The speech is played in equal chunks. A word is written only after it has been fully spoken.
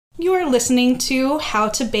You are listening to How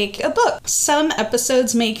to Bake a Book. Some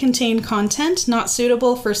episodes may contain content not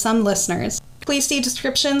suitable for some listeners. Please see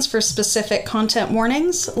descriptions for specific content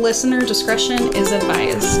warnings. Listener discretion is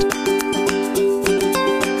advised.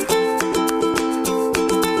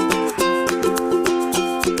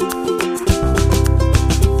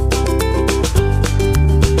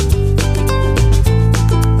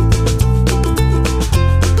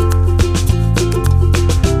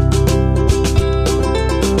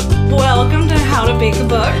 Bake a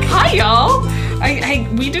book. Hi, y'all.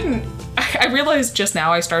 I realized just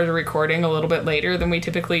now I started recording a little bit later than we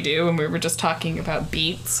typically do, and we were just talking about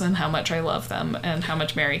beets and how much I love them and how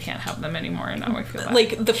much Mary can't have them anymore, and now I feel bad.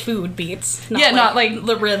 Like the food beets. Not like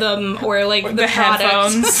the rhythm or like the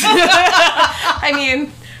headphones. I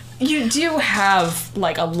mean, you do have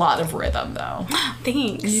like a lot of rhythm though.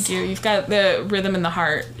 Thanks. You do. You've got the rhythm in the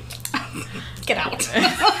heart. Get out.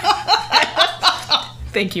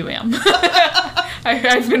 Thank you, ma'am.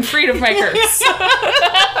 I've been freed of my curse.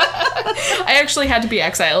 I actually had to be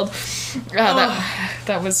exiled.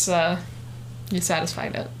 That was, you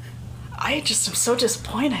satisfied it. I just am so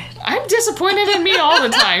disappointed. I'm disappointed in me all the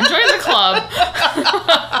time. Join the club.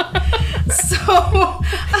 So,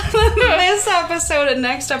 this episode and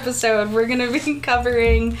next episode, we're going to be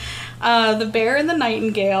covering The Bear and the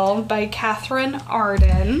Nightingale by Katherine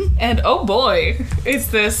Arden. And oh boy,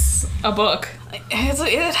 is this a book.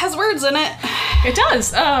 It has words in it. It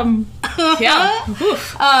does. Yeah.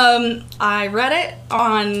 I read it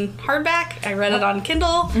on hardback, I read it on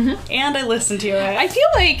Kindle, and I listened to it. I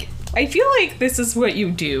feel like this is what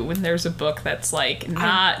you do when there's a book that's like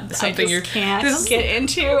not something you can't this get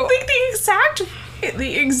into. Like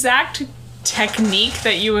the exact technique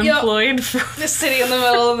that you employed for the city in the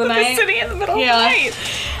middle of the night. The city in the middle of the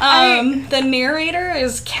night. The narrator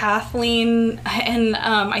is Kathleen, and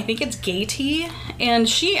I think it's Gaty, and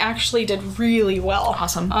she actually did really well.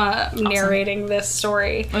 Awesome. Narrating this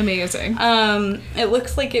story. Amazing. It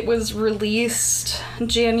looks like it was released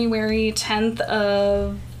January 10th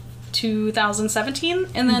of 2017,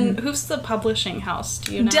 and then who's the publishing house?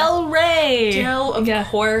 Do you know? Del Rey. Of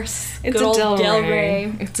course. It's good a old Del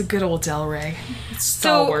Rey. It's a good old Del Rey. It's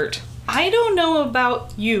stalwart. So, I don't know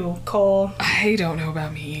about you, Cole. I don't know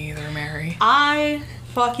about me either, Mary. I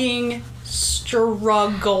fucking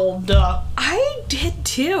struggled. I did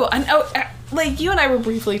too. And like you and I were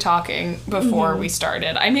briefly talking before we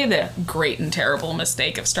started. I made the great and terrible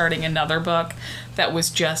mistake of starting another book that was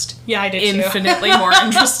just infinitely more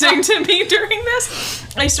interesting to me during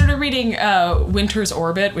this. I started reading Winter's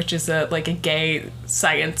Orbit, which is a gay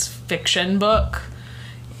science fiction book.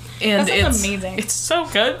 And it's amazing. It's so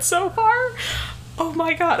good so far. Oh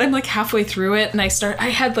my god. I'm like halfway through it, and I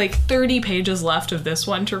had like 30 pages left of this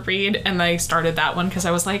one to read, and I started that one because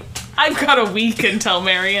I was like, I've got a week until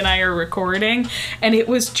Mary and I are recording, and it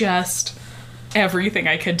was just everything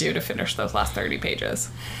I could do to finish those last 30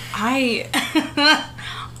 pages. I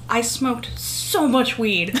smoked so much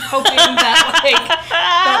weed, hoping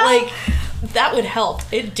that would help.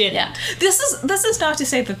 It didn't. Yeah. This is not to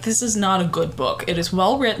say that this is not a good book. It is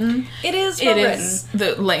well written. It is well written.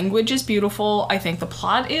 The language is beautiful. I think the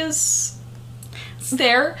plot is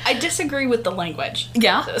there. I disagree with the language.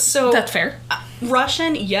 Yeah, so that's fair.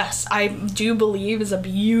 Russian, yes, I do believe is a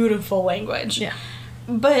beautiful language. Yeah.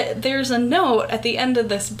 But there's a note at the end of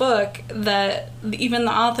this book that even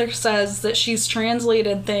the author says that she's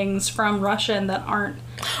translated things from Russian that aren't.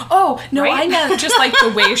 Oh, no, right? I meant just like the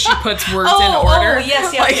way she puts words in order. Oh,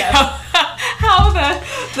 yes. How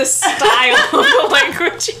the style of the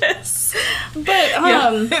language is. But,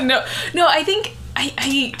 No, I think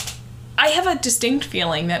I have a distinct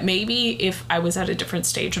feeling that maybe if I was at a different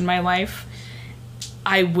stage in my life,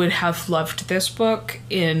 I would have loved this book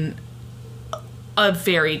in a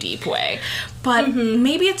very deep way. But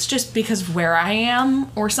maybe it's just because of where I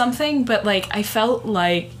am or something, but like I felt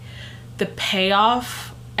like the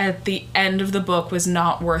payoff at the end of the book was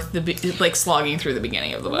not worth slogging through the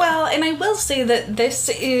beginning of the book. Well, and I will say that this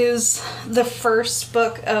is the first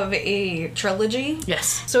book of a trilogy.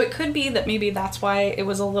 Yes. So it could be that maybe that's why it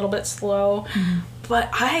was a little bit slow.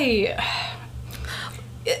 But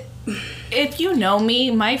if you know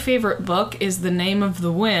me, my favorite book is The Name of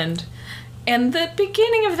the Wind. And the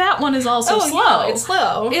beginning of that one is also slow. Yeah, it's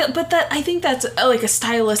slow. But I think that's like a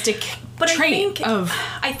stylistic trait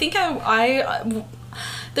I think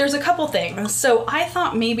there's a couple things. So I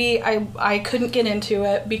thought maybe I couldn't get into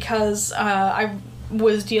it because I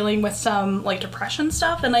was dealing with some, like, depression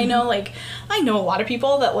stuff, and I know a lot of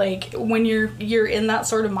people that, like, when you're in that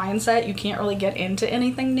sort of mindset, you can't really get into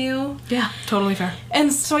anything new. Yeah, totally fair.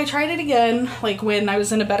 And so I tried it again, like, when I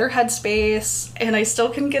was in a better headspace, and I still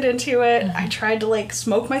couldn't get into it. I tried to, like,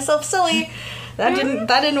 smoke myself silly. That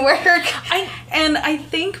didn't work. And I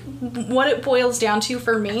think what it boils down to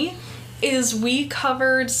for me is we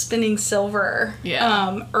covered Spinning Silver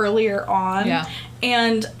earlier on. Yeah.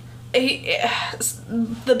 And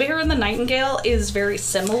The Bear and the Nightingale is very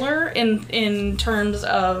similar in terms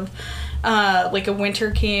of like a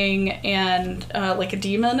Winter King and like a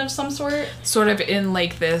demon of some sort. Sort of in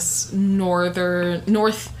like this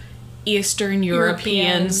Northeastern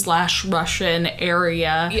European / Russian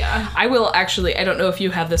area. Yeah. I will actually, I don't know if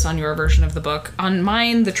you have this on your version of the book. On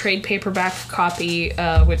mine, the trade paperback copy,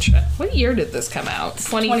 which, what year did this come out?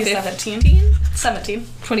 2017.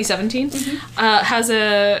 2017? Mm-hmm. Has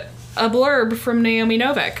a blurb from Naomi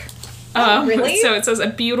Novik. Really? So it says, a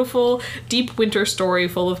beautiful, deep winter story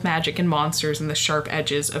full of magic and monsters and the sharp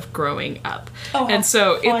edges of growing up. Oh, and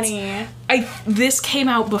so funny. This came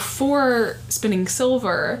out before Spinning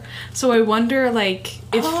Silver, so I wonder, like,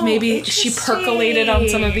 if maybe she percolated on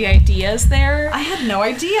some of the ideas there. I had no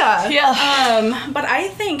idea. Yeah. But I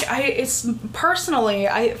think it's personally,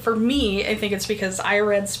 for me, I think it's because I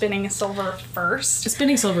read Spinning Silver first.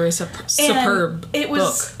 Spinning Silver is a superb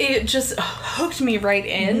book. It just hooked me right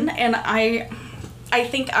in, and I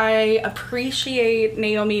think I appreciate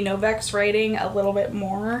Naomi Novik's writing a little bit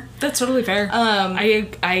more. That's totally fair. I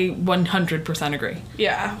 100% agree.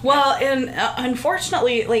 Yeah. Well, and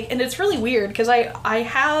unfortunately, like, and it's really weird because I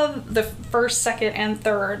have the first, second, and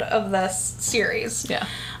third of this series. Yeah.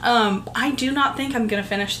 I do not think I'm going to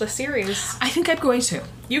finish the series. I think I'm going to.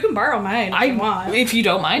 You can borrow mine if you want. If you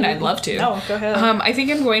don't mind, I'd love to. No, go ahead. I think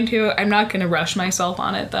I'm going to. I'm not going to rush myself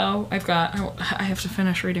on it, though. I have to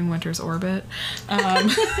finish reading Winter's Orbit.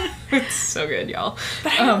 It's so good, y'all.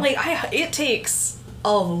 But it takes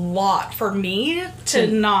a lot for me to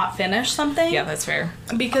not finish something. Yeah, that's fair.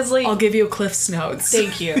 Because, like, I'll give you a Cliff's Notes.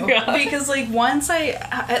 Thank you. Yeah. Because, like, once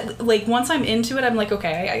I'm into it, I'm like,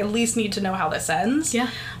 okay, I at least need to know how this ends. Yeah.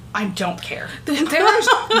 I don't care.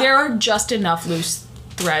 There are just enough loose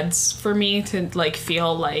threads for me to, like,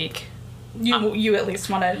 feel like you at least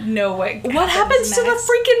want to know what happens next. to the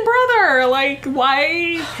freaking brother. Like,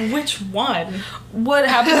 why? Which one? What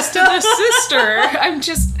happens to the sister?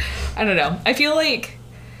 I don't know. I feel like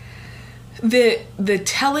the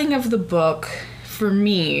telling of the book for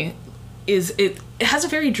me is it has a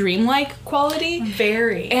very dreamlike quality.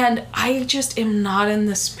 Very. And I just am not in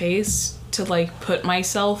the space to, like, put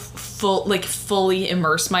myself fully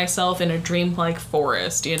immerse myself in a dreamlike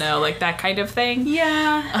forest, you know, like that kind of thing.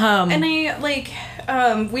 Yeah.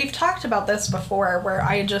 And we've talked about this before, where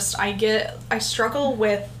I struggle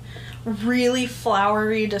with really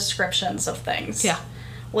flowery descriptions of things. Yeah.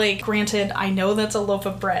 Like, granted, I know that's a loaf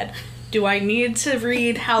of bread. Do I need to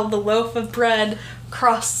read how the loaf of bread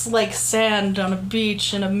crossed like sand on a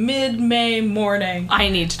beach in a mid-May morning? I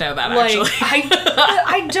need to know that, actually. I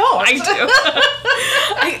don't. I do.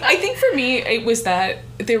 I think for me, it was that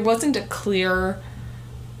there wasn't a clear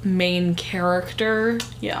main character.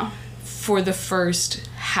 Yeah. For the first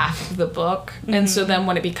half of the book. Mm-hmm. And so then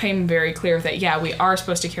when it became very clear that, yeah, we are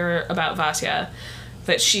supposed to care about Vasya,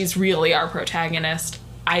 that she's really our protagonist,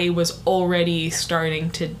 I was already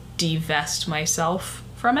starting to divest myself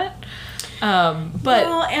from it.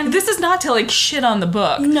 And this is not to, like, shit on the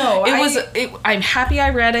book. No, I'm happy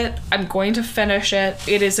I read it. I'm going to finish it.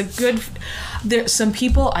 It is a good. There's some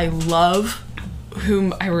people I love,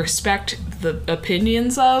 whom I respect the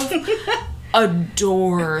opinions of,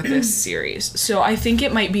 adore this series. So I think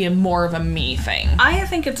it might be more of a me thing. I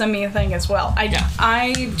think it's a me thing as well. I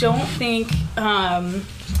don't think.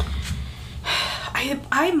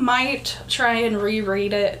 I might try and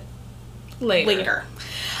reread it later.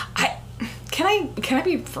 Can I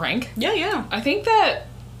be frank? Yeah. I think that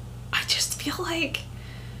I just feel like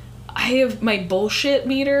I have my bullshit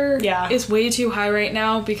meter is way too high right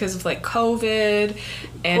now because of, like, COVID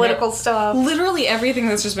and political stuff. Literally everything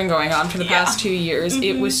that's just been going on for the past 2 years. Mm-hmm.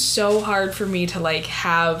 It was so hard for me to, like,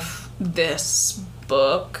 have this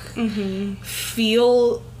book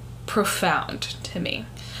feel profound to me.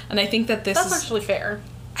 And I think that that's actually fair.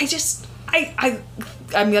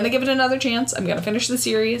 I'm gonna give it another chance. I'm gonna finish the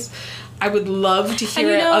serise. I would love to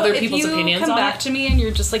hear other people's opinions on it. If you come back to me and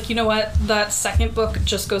you're just like, you know what, that second book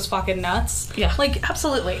just goes fucking nuts. Yeah. Like,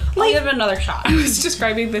 absolutely. I'll give it another shot. I was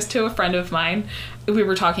describing this to a friend of mine. We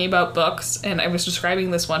were talking about books, and I was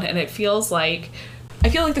describing this one, and I feel like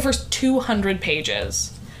the first 200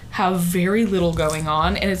 pages have very little going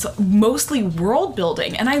on, and it's mostly world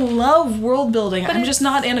building, and I love world building. But I'm just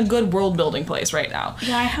not in a good world building place right now.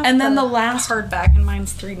 Yeah, I have. And then the last hardback, and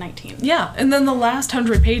mine's $3.19. Yeah, and then the last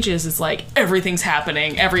 100 pages is like everything's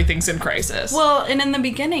happening, everything's in crisis. Well, and in the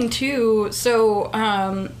beginning too. So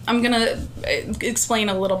I'm gonna explain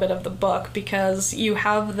a little bit of the book, because you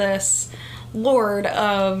have this lord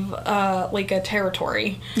of like a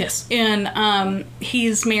territory. Yes. And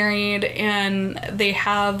he's married, and they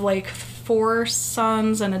have like 4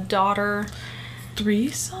 sons and a daughter. 3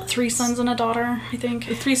 sons? 3 sons and a daughter, I think.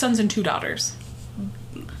 3 sons and 2 daughters.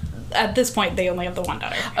 At this point, they only have the 1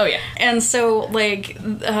 daughter. Oh, yeah. And so, like,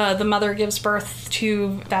 the mother gives birth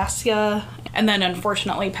to Vasya, and then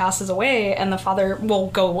unfortunately passes away, and the father, will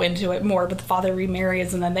go into it more, but the father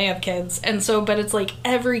remarries, and then they have kids. And so, but it's like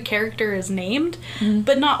every character is named,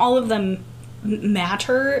 but not all of them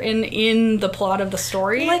matter in the plot of the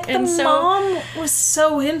story. Like, and the mom was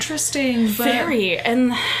so interesting. Very.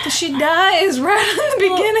 And she dies right at the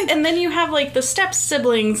beginning. And then you have, like, the step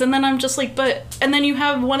siblings, and then I'm just like, and then you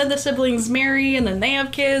have one of the siblings marry, and then they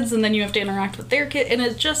have kids, and then you have to interact with their kid, and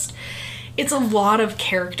it's a lot of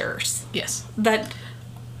characters. Yes. That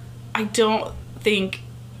I don't think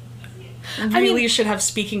really should have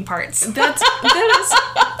speaking parts. That is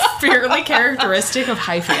fairly characteristic of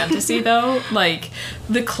high fantasy, though. Like,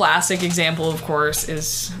 the classic example, of course,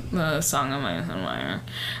 is the Song of Ice and Fire.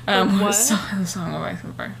 What? The Song of Ice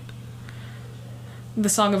and Fire. The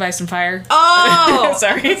Song of Ice and Fire. Oh!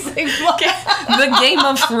 Sorry. The Game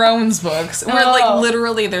of Thrones books, where, like,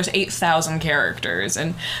 literally there's 8,000 characters.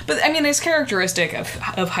 But, I mean, it's characteristic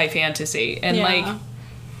of high fantasy. And, like,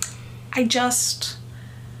 I just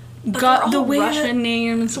got the way Russian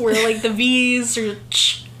names where, like, the V's are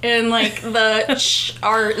ch, and, like, the ch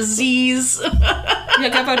are Z's.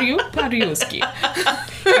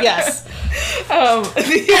 Yes.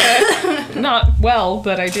 Not well,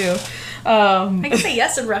 but I do. I can say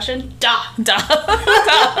yes in Russian. Da. Da.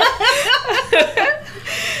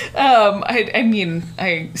 I mean,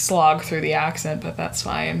 I slog through the accent, but that's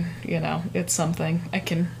fine. You know, it's something. I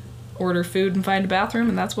can order food and find a bathroom,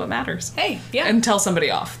 and that's what matters. Hey, yeah. And tell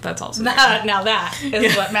somebody off. That's also now that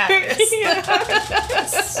is what matters. Yeah,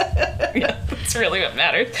 that's really what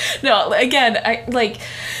matters. No, again,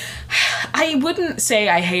 I wouldn't say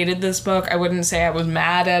I hated this book. I wouldn't say I was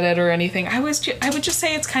mad at it or anything. I would just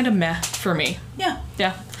say it's kind of meh for me. Yeah.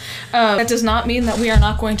 Yeah. That does not mean that we are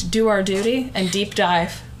not going to do our duty and deep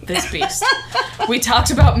dive this beast. We talked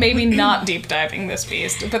about maybe not deep diving this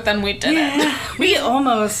beast, but then we didn't. Yeah, we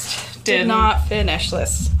almost did not finish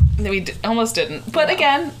this. We almost didn't. But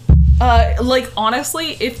again, like,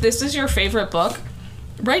 honestly, if this is your favorite book,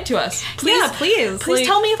 write to us. Please, yeah, please. Please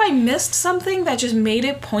tell me if I missed something that just made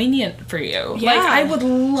it poignant for you. Yeah. Like, I would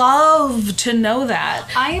love to know that.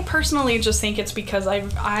 I personally just think it's because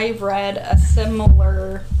I've read a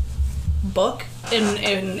similar book, and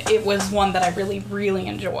it was one that I really, really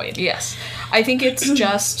enjoyed. Yes. I think it's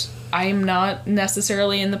just, I'm not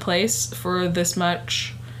necessarily in the place for this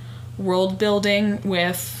much world building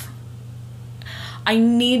with... I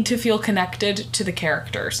need to feel connected to the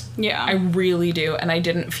characters. Yeah. I really do. And I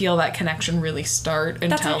didn't feel that connection really start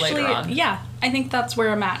until later on. Yeah. I think that's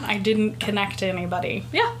where I'm at. I didn't connect to anybody.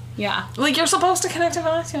 Yeah. Yeah. Like, you're supposed to connect to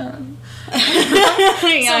Vasya.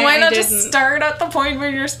 Yeah, so why not just start at the point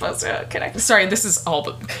where you're supposed to connect? Sorry, this is all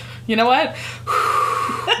the... You know what?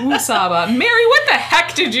 Woosaba. Mary, what the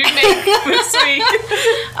heck did you make this week?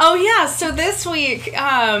 Oh, yeah. So this week,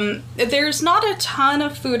 there's not a ton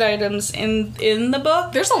of food items in the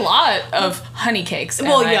book. There's a lot of honey cakes.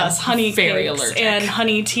 Well, yes, honey very cakes allergic. and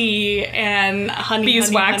honey tea and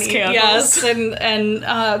beeswax candles. Yes,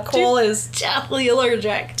 and Cole is definitely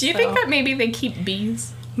allergic. Do you think that maybe they keep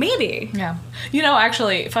bees? Maybe. Yeah. You know,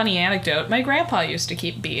 actually, funny anecdote, my grandpa used to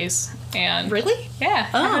keep bees. And really? Yeah.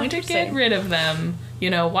 Oh, I had to get rid of them. You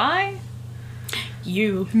know why?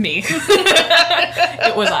 You. Me.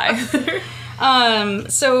 It was I.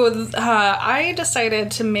 So I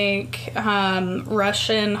decided to make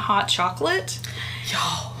Russian hot chocolate. Yo.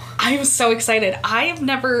 I'm so excited. I have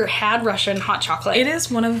never had Russian hot chocolate. It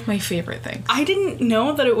is one of my favorite things. I didn't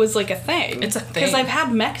know that it was like a thing. It's a thing. Because I've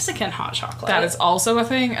had Mexican hot chocolate. That is also a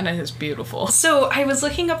thing, and it is beautiful. So I was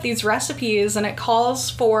looking up these recipes, and it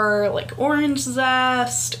calls for like orange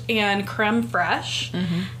zest and creme fraiche.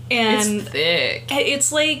 Mm-hmm. And it's thick.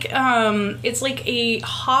 It's like a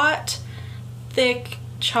hot, thick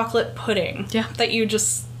chocolate pudding. Yeah. That you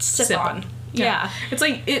just sip on. Yeah. It's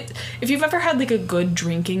like if you've ever had like a good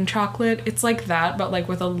drinking chocolate, it's like that, but like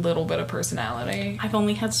with a little bit of personality. I've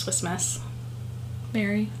only had Swiss Miss.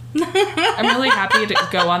 Mary. I'm really happy to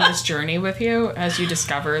go on this journey with you as you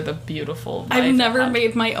discover the beautiful life. I've never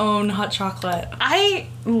made my own hot chocolate. I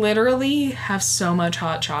literally have so much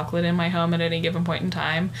hot chocolate in my home at any given point in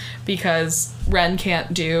time because Ren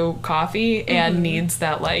can't do coffee and needs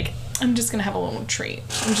that, like, I'm just gonna have a little treat.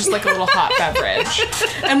 I'm just like a little hot beverage.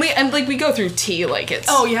 And we go through tea like it's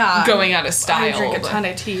going out of style. I drink a ton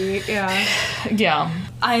of tea, yeah. Yeah.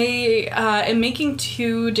 I am making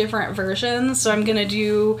 2 different versions, so I'm gonna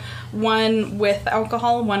do one with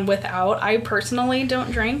alcohol, one without. I personally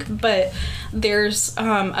don't drink, but there's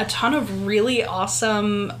a ton of really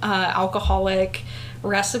awesome alcoholic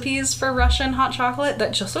recipes for Russian hot chocolate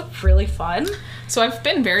that just look really fun. So I've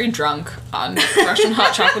been very drunk on Russian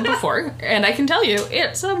hot chocolate before, and I can tell you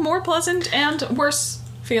it's a more pleasant and worse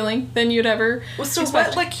feeling than you'd ever expect.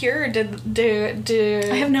 What liqueur did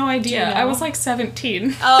I have no idea. You know? I was like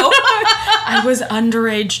 17. Oh. I was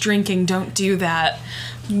underage drinking. Don't do that.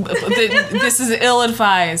 This is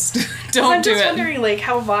ill-advised. Don't do it. I'm just wondering, like,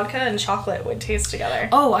 how vodka and chocolate would taste together.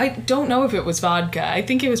 Oh, I don't know if it was vodka. I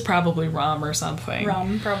think it was probably rum or something.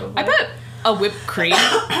 Rum, probably. I bet a whipped cream.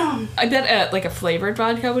 I bet like a flavored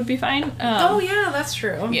vodka would be fine. Oh yeah, that's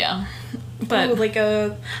true. Yeah. But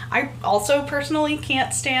I also personally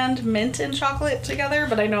can't stand mint and chocolate together,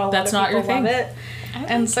 but I know a lot of people love it.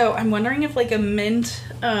 And so I'm wondering if like a mint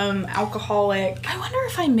alcoholic. I wonder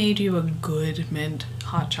if I made you a good mint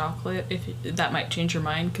hot chocolate, if that might change your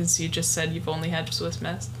mind, because you just said you've only had Swiss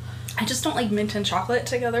Miss. I just don't like mint and chocolate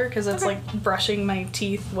together because it's like brushing my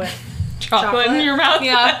teeth with chocolate in your mouth.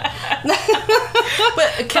 Yeah.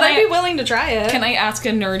 But can I be willing to try it? Can I ask a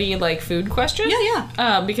nerdy like food question?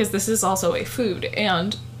 Yeah. Because this is also a food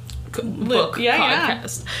and book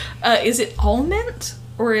podcast. Yeah. Is it all mint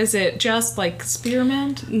or is it just like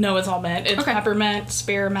spearmint? No, it's all mint. It's peppermint,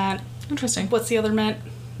 spearmint. Interesting. What's the other mint?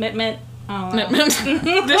 Mint. Mint.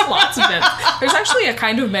 There's lots of mint. There's actually a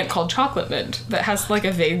kind of mint called chocolate mint that has like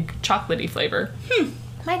a vague chocolatey flavor.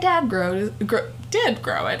 My dad did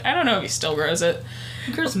grow it. I don't know if he still grows it.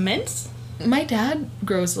 He grows mints? My dad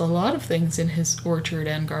grows a lot of things in his orchard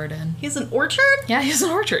and garden. He has an orchard? Yeah, he has an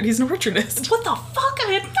orchard. He's an orchardist. What the fuck?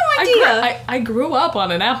 I had no idea. I grew up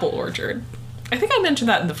on an apple orchard. I think I mentioned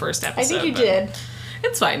that in the first episode. I think you did.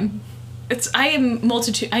 It's fine.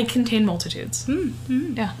 I contain multitudes.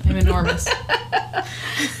 Yeah, I'm enormous.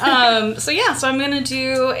 So I'm gonna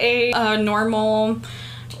do a normal,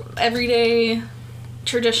 everyday,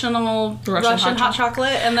 traditional Russian hot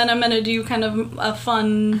chocolate, and then I'm gonna do kind of a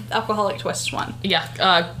fun alcoholic twist one.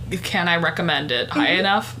 Yeah. Can I recommend it high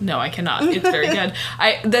enough? No, I cannot. It's very good.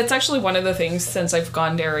 That's actually one of the things since I've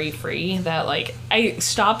gone dairy free that like I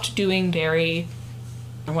stopped doing dairy.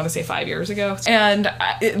 I want to say 5 years ago. And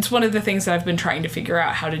it's one of the things that I've been trying to figure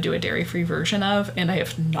out how to do a dairy-free version of, and I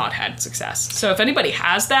have not had success. So if anybody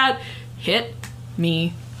has that, hit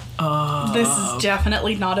me up. This is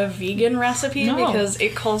definitely not a vegan recipe because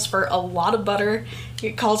it calls for a lot of butter.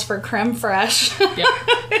 It calls for creme fraiche. Yeah.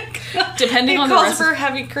 Depending on the recipe. It calls for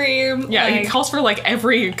heavy cream. Yeah, it calls for like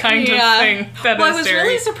every kind of thing that is dairy. Well, I was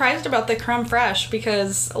really surprised about the creme fraiche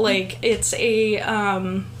because like it's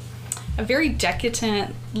a very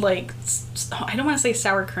decadent, like, I don't want to say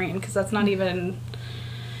sour cream because that's not even,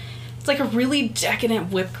 it's like a really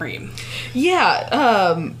decadent whipped cream.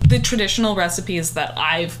 Yeah, the traditional recipes that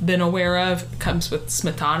I've been aware of comes with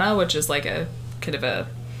smetana, which is like a kind of a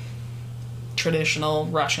traditional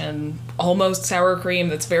Russian almost sour cream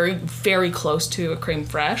that's very, very close to a creme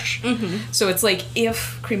fraiche. Mm-hmm. So it's like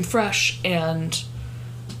if creme fraiche and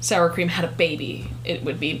sour cream had a baby, it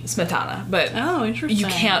would be smetana. But interesting. You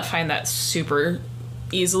can't find that super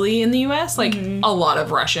easily in the US. Like a lot of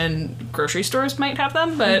Russian grocery stores might have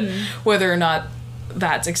them, but whether or not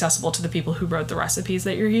that's accessible to the people who wrote the recipes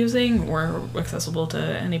that you're using or accessible to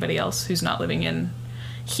anybody else who's not living in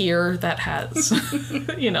here that has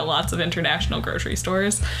lots of international grocery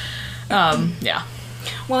stores. Yeah.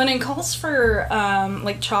 Well, and it calls for,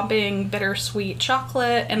 like, chopping bittersweet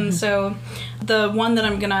chocolate, and so the one that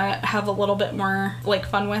I'm gonna have a little bit more, like,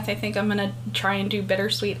 fun with, I think I'm gonna try and do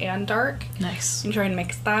bittersweet and dark. Nice. And try and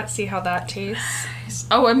mix that, see how that tastes. Nice.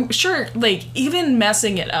 Oh, I'm sure, like, even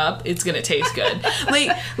messing it up, it's gonna taste good.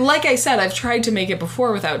 like I said, I've tried to make it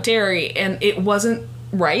before without dairy, and it wasn't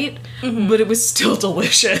right, but it was still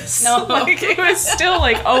delicious. No. Like, it was still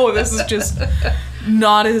like, this is just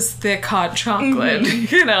not as thick hot chocolate,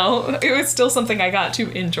 It was still something I got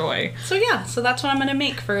to enjoy. So that's what I'm gonna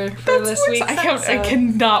make for this week's episode. I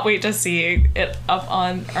cannot wait to see it up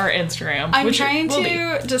on our Instagram. I'm trying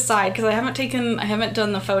to decide, because I haven't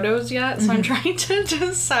done the photos yet, so I'm trying to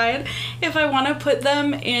decide if I want to put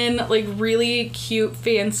them in, like, really cute,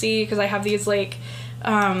 fancy, because I have these, like,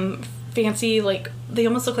 fancy, like, they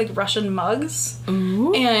almost look like Russian mugs.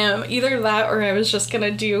 Ooh. And either that or I was just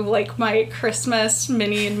gonna do, like, my Christmas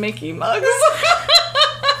Minnie and Mickey mugs.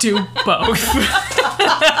 Do both.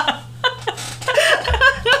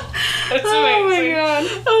 That's amazing. Oh my god.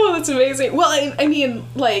 Oh, that's amazing. Well, I mean,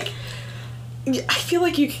 like, I feel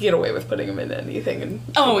like you could get away with putting them in anything. And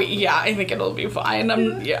oh, yeah, I think it'll be fine.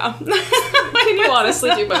 Yeah. Can you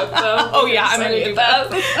honestly do both, though? Oh, yeah, I'm gonna do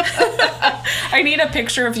both. I need a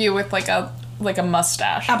picture of you with, like a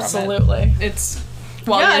mustache. Absolutely. It's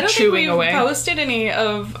while you're chewing away. I don't think we've posted any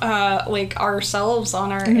of, like, ourselves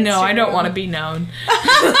on our Instagram. No, I don't want to be known.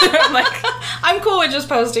 I'm cool with just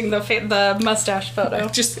posting the mustache photo.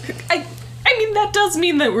 I mean, that does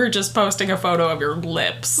mean that we're just posting a photo of your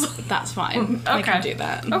lips. That's fine. Okay. I can do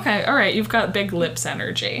that. Okay, alright, you've got big lips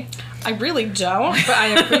energy. I really don't, but I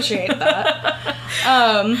appreciate that.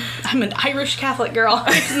 I'm an Irish Catholic girl.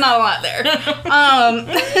 There's not a lot there.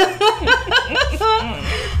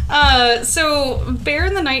 So, Bear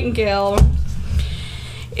and the Nightingale,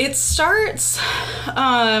 it starts,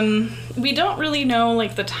 we don't really know,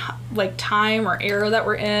 like, the time or era that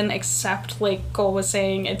we're in, except, like Cole was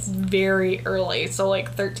saying, it's very early, so,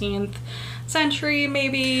 like, 13th century,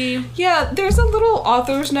 maybe. Yeah, there's a little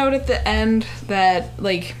author's note at the end that,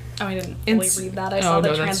 like... Oh, I didn't fully read that. I saw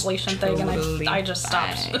the translation thing, and I just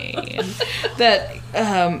stopped. That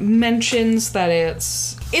mentions that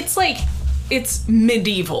it's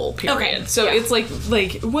medieval period. Okay. So it's like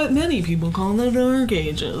what many people call the Dark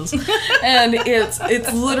Ages. And it's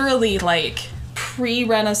literally like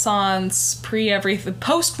pre-Renaissance, pre-everything.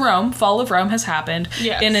 Post-Rome, fall of Rome has happened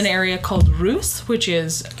in an area called Rus, which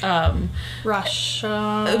is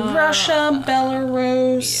Russia,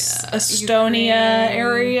 Belarus, Estonia Ukraine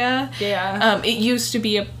area. Yeah. It used to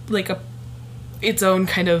be its own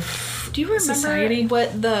kind of Do you remember society.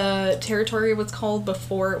 What the territory was called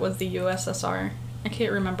before it was the USSR? I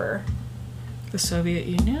can't remember. The Soviet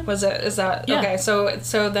Union? Is that yeah. Okay,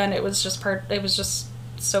 so then it was just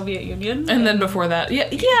Soviet Union? And then before that. Yeah.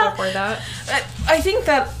 Before that. I think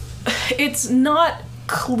that it's not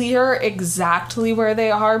clear exactly where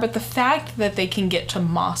they are, but the fact that they can get to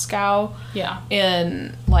Moscow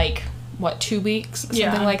in, like, 2 weeks?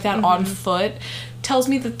 Something like that, on foot, tells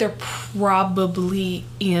me that they're probably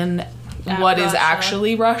in what Russia is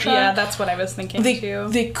actually Russia. Yeah, that's what I was thinking, too.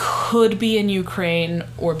 They could be in Ukraine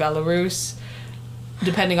or Belarus,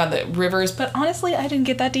 depending on the rivers, but honestly, I didn't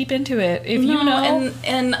get that deep into it. If you know,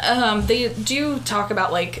 and they do talk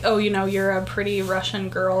about, like, oh, you're a pretty Russian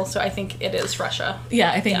girl, so I think it is Russia.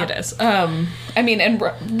 Yeah, I think it is. I mean, and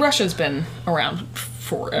Russia's been around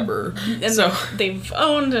forever, and so they've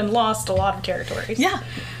owned and lost a lot of territories. Yeah.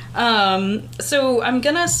 So I'm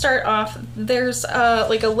gonna start off. There's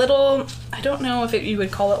like a little, I don't know if you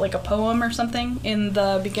would call it like a poem or something in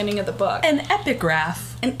the beginning of the book. An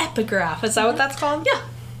epigraph. An epigraph. Is that what that's called? Yeah.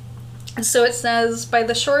 So it says, by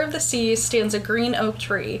the shore of the sea stands a green oak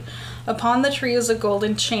tree. Upon the tree is a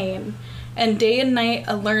golden chain. And day and night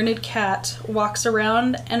a learned cat walks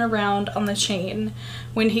around and around on the chain.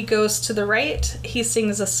 When he goes to the right, he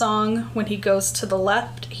sings a song. When he goes to the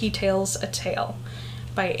left, he tells a tale.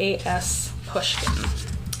 By A.S. Pushkin.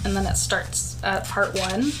 And then it starts at part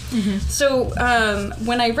 1. Mm-hmm. So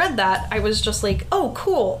when I read that, I was just like, oh,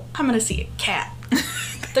 cool, I'm going to see a cat.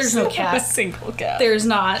 There's no cat. A single cat. There's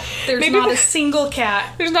not. There's not a single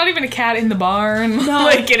cat. There's not even a cat in the barn,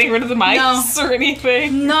 like getting rid of the mice or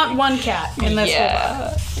anything. Not one cat in this whole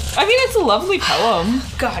book. I mean, it's a lovely poem.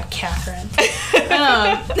 God, Catherine.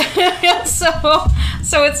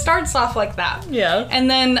 So it starts off like that. Yeah. And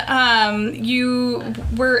then you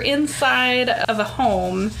were inside of a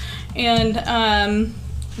home, and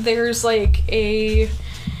there's like there's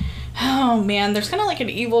kind of like an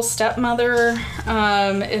evil stepmother,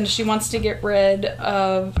 and she wants to get rid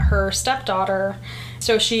of her stepdaughter.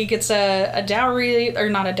 So she gets a dowry, or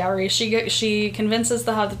not a dowry. She convinces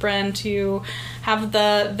the husband to have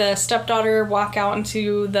the stepdaughter walk out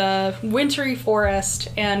into the wintry forest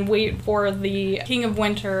and wait for the King of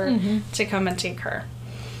Winter to come and take her.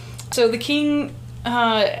 So the King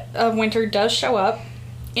of Winter does show up,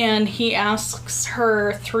 and he asks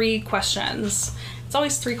her 3 questions. It's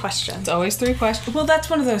always 3 questions. Well, that's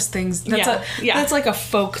one of those things. That's like a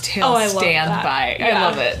folk tale standby. Yeah. I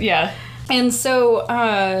love it. Yeah. And so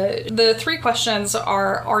the 3 questions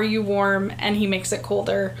are you warm? And he makes it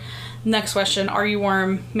colder. Next question, are you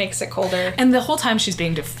warm? Makes it colder. And the whole time she's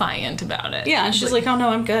being defiant about it. Yeah, and she's like, oh no,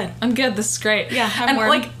 I'm good. I'm good, this is great. Yeah, I'm warm.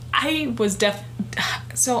 Like, I was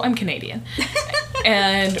so I'm Canadian.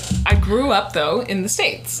 And I grew up, though, in the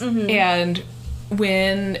States. Mm-hmm. And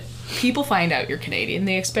when people find out you're Canadian,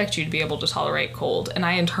 they expect you to be able to tolerate cold. And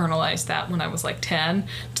I internalized that when I was like 10,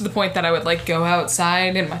 to the point that I would like go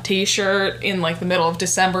outside in my t-shirt in like the middle of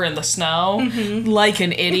December in the snow, like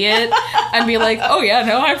an idiot, and be like, oh yeah,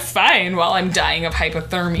 no, I'm fine, while I'm dying of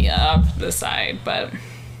hypothermia up the side. But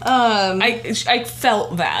I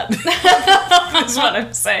felt that. Is what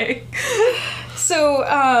I'm saying.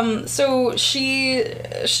 So she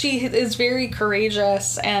is very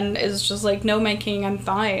courageous and is just like, no, my king, I'm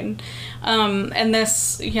fine. And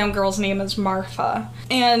this young girl's name is Martha.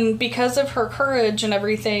 And because of her courage and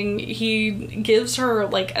everything, he gives her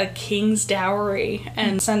like a king's dowry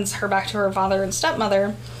and sends her back to her father and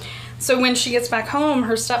stepmother. So when she gets back home,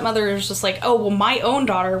 her stepmother is just like, oh, well, my own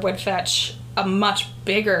daughter would fetch a much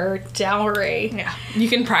bigger dowry. Yeah. You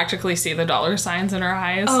can practically see the dollar signs in her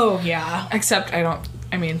eyes. Oh, yeah. Except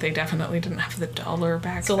they definitely didn't have the dollar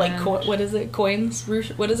back so, then. like, what is it? Coins?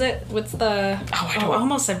 What is it? What's the... Oh, I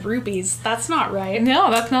almost said rupees. That's not right.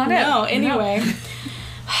 No, that's not it. No, anyway. No.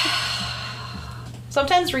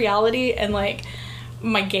 Sometimes reality and, like,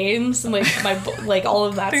 my games and, like, my like all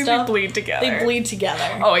of that stuff... They bleed together. They bleed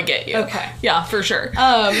together. Oh, I get you. Okay. Yeah, for sure.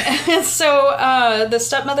 And so the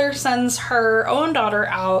stepmother sends her own daughter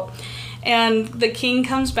out, and the king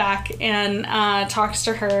comes back and talks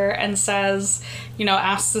to her and says, you know,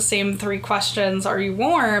 asks the same 3 questions. Are you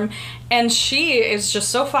warm? And she is just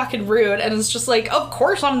so fucking rude and is just like, of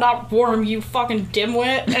course I'm not warm, you fucking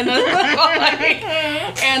dimwit.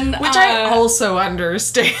 And which I also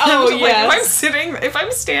understand. Oh, like, yes. if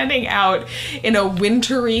I'm standing out in a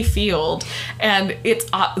wintry field and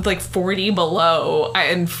it's like 40 below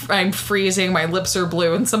and I'm freezing, my lips are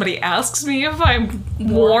blue, and somebody asks me if I'm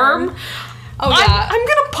warm. Oh, yeah. I'm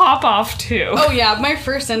gonna pop off, too. Oh, yeah. My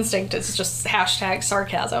first instinct is just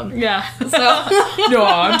 #sarcasm. Yeah. So. No,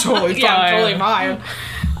 I'm totally fine. Yeah, I'm totally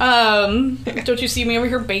fine. Don't you see me over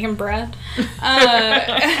here baking bread?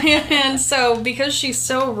 And so, because she's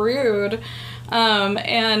so rude,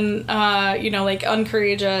 and, you know, like,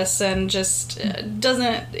 uncourageous and just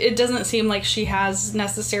doesn't seem like she has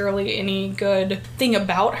necessarily any good thing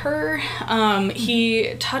about her.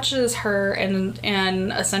 He touches her and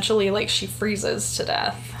essentially, like, she freezes to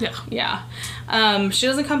death. Yeah. Yeah. She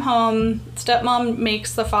doesn't come home. Stepmom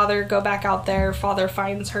makes the father go back out there. Father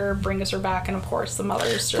finds her, brings her back, and of course the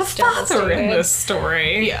mother's just devastated. The father in this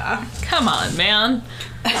story. Yeah. Come on, man.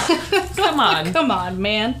 Come on. Come on,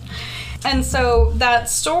 man. And so that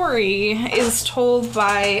story is told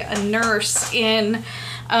by a nurse in,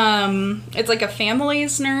 it's like a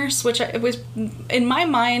family's nurse, which it was, in my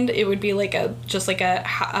mind, it would be like just like a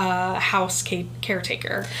house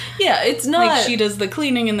caretaker. Yeah, it's not... Like, she does the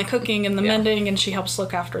cleaning and the cooking and the mending, and she helps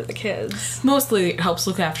look after the kids. Mostly helps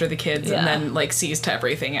look after the kids and then, like, sees to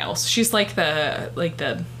everything else. She's like the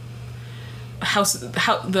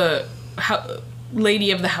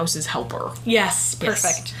lady of the house's helper. Yes,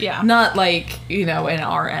 perfect. Yes. Yeah. Not like, you know, an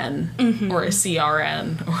RN or a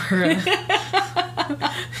CRN or a,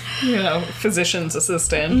 you know, physician's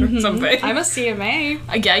assistant or something. I'm a CMA.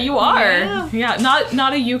 Yeah, you are. Yeah,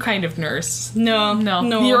 not a you kind of nurse. No.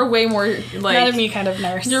 You're way more like... Not a me kind of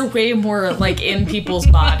nurse. You're way more like in people's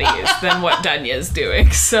bodies than what Dunya's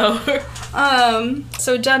doing, so...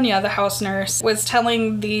 So Dunya, the house nurse, was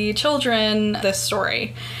telling the children this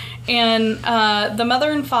story. And the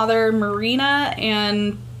mother and father, Marina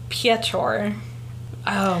and Piotr,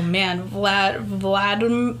 oh man, Vladimir.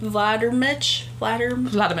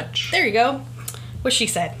 There you go. What she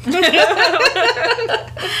said.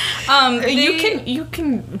 You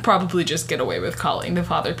can probably just get away with calling the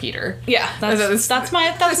father Peter. Yeah, that's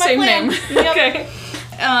my same plan. Name. Yep. Okay.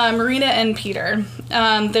 Marina and Peter.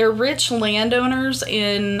 They're rich landowners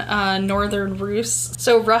in northern Rus.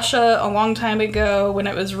 So Russia, a long time ago, when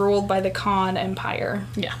it was ruled by the Khan Empire.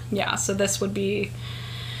 Yeah. Yeah, so this would be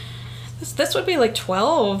like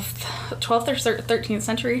 12th or 13th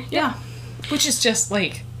century. Yeah. Which is just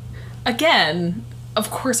like, again... Of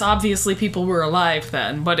course, obviously, people were alive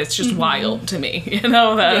then, but it's just wild to me, you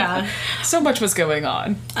know, that so much was going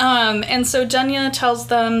on. And so Dunya tells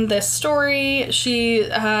them this story. She's,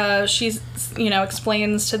 you know,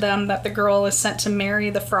 explains to them that the girl is sent to marry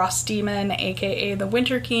the Frost Demon, aka the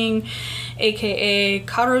Winter King, aka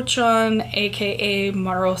Karochon, aka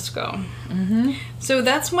Morosko. Mm-hmm. So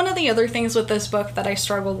that's one of the other things with this book that I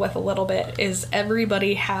struggled with a little bit, is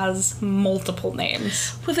everybody has multiple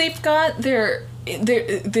names. Well, they've got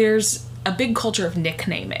there's a big culture of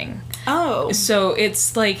nicknaming. Oh. So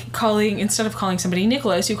it's like instead of calling somebody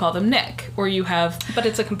Nicholas, you call them Nick. Or you have... But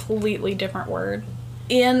it's a completely different word.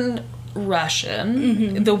 In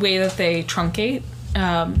Russian, the way that they truncate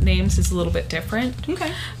names is a little bit different.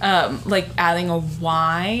 Okay. Like adding a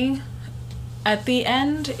Y at the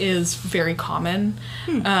end is very common.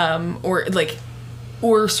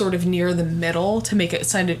 Or sort of near the middle to make it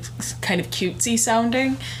kind of cutesy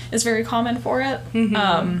sounding is very common for it.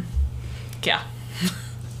 Mm-hmm. Yeah.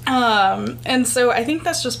 And so I think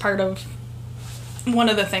that's just part of one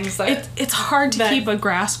of the things that... It's hard to keep a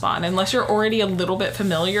grasp on. Unless you're already a little bit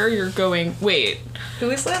familiar, you're going, wait...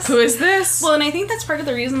 Who is this? Who is this? Well, and I think that's part of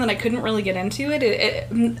the reason that I couldn't really get into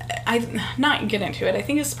it. Not get into it. I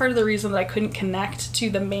think it's part of the reason that I couldn't connect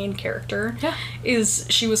to the main character. Yeah. Is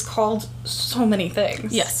she was called so many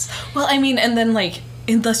things. Yes. Well, I mean, and then, like,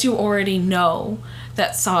 unless you already know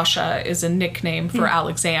that Sasha is a nickname for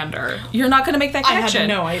Alexander, you're not going to make that connection. I had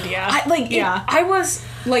no idea. I was,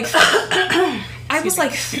 like... I was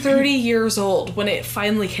like 30 years old when it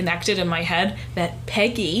finally connected in my head that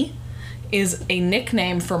Peggy is a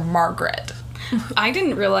nickname for Margaret. I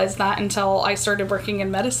didn't realize that until I started working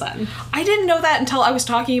in medicine. I didn't know that until I was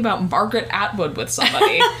talking about Margaret Atwood with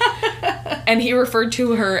somebody. And he referred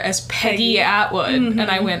to her as Peggy Atwood. Mm-hmm.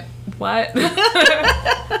 And I went, what?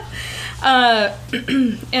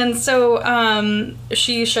 And so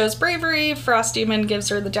she shows bravery. Frost Demon gives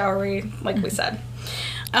her the dowry, like we said.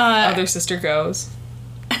 Other sister goes.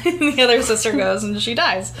 The other sister goes and she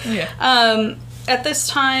dies. Yeah. At this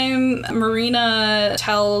time, Marina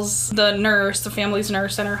tells the nurse, the family's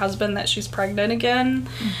nurse, and her husband that she's pregnant again.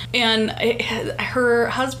 And her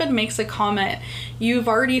husband makes a comment, "You've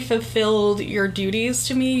already fulfilled your duties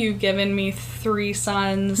to me. You've given me 3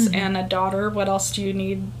 sons and a daughter. What else do you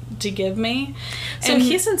need to give me?" So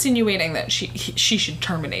he's insinuating that she should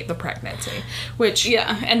terminate the pregnancy, which...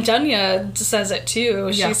 Yeah, and Dunya says it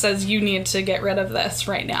too. She says, you need to get rid of this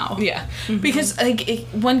right now. Yeah, because like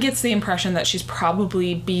one gets the impression that she's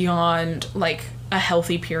probably beyond like a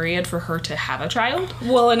healthy period for her to have a child.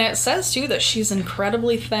 Well, and it says too that she's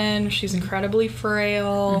incredibly thin, she's incredibly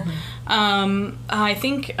frail. I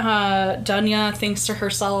think Dunya thinks to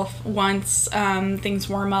herself, once things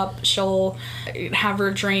warm up, she'll have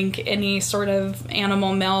her drink any sort of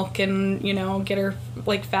animal milk and, you know, get her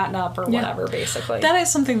like fatten up or whatever, basically. That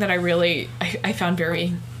is something that I found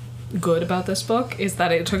very good about this book, is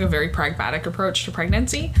that it took a very pragmatic approach to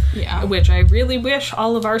pregnancy, which I really wish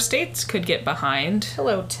all of our states could get behind.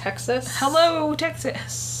 Hello, Texas. Hello,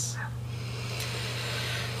 Texas.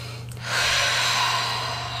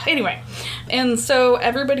 Anyway, and so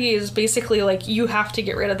everybody is basically like, you have to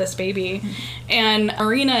get rid of this baby. And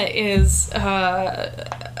Marina is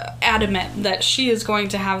adamant that she is going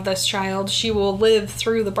to have this child. She will live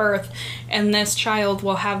through the birth, and this child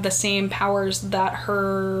will have the same powers that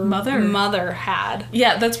her mother had.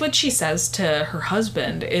 Yeah, that's what she says to her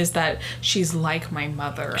husband, is that she's like my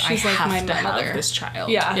mother. She's I like have my to mother. have this child.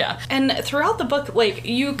 Yeah. And throughout the book, like,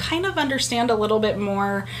 you kind of understand a little bit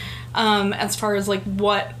more as far as like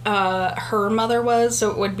what her mother was. So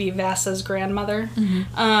it would be Vasa's grandmother.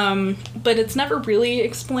 But it's never really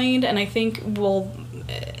explained, and I think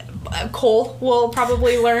Cole will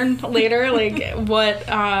probably learn later, like what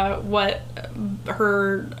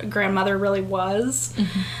her grandmother really was.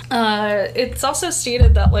 It's also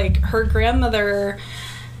stated that like her grandmother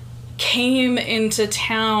came into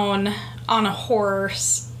town on a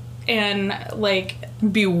horse and like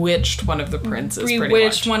bewitched one of the princes.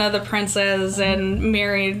 Bewitched one of the princes and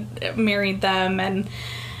married them. And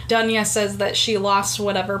Dunya says that she lost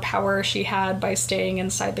whatever power she had by staying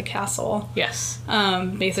inside the castle. Yes.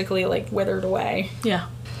 Basically, like, withered away. Yeah.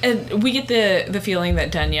 And we get the feeling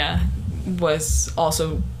that Dunya was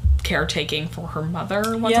also caretaking for her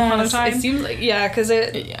mother once upon a time. It seems like, because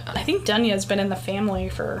I think Dunya's been in the family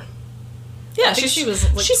for... Yeah, she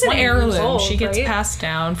was like she's an heirloom. Old, she gets right? passed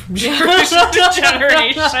down from generation to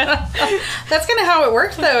generation. That's kind of how it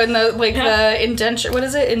worked, though, in the the indenture. What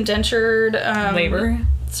is it? Indentured labor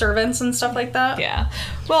servants and stuff like that. Yeah.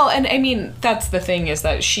 Well, and I mean, that's the thing, is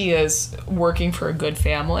that she is working for a good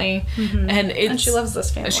family, and she loves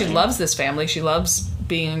this family. She loves this family. She loves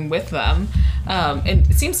being with them, and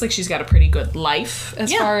it seems like she's got a pretty good life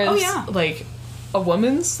as far as like a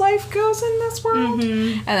woman's life goes in this world,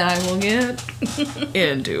 and I will get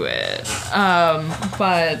into it.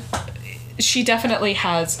 But she definitely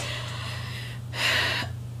has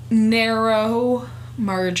narrow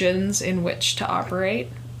margins in which to operate,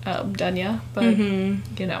 Dunya, but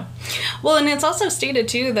you know. Well, and it's also stated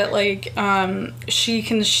too that like she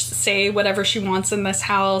can say whatever she wants in this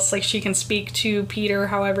house. Like, she can speak to Peter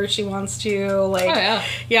however she wants to. Like,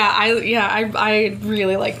 I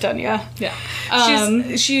really like Dunya.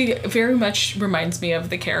 Yeah, she very much reminds me of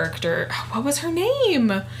the character. What was her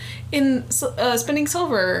name in Spinning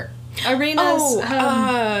Silver? Irena's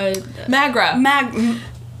Magra.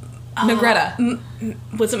 Magretta.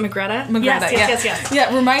 Was it Magretta? Magretta, yes.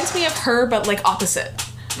 Yeah, it reminds me of her, but like opposite.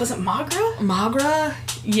 Was it Magra? Magra?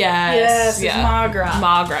 Yes. Yes, Magra.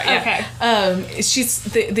 Magra, yeah.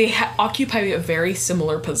 Okay. They occupy a very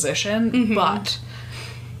similar position, but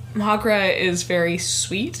Magra is very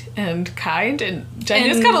sweet and kind, and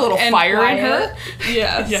Dunya's got a little fire quiet. In her.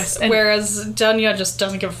 Yes. Whereas Dunya just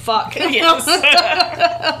doesn't give a fuck. Yes.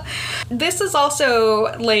 This is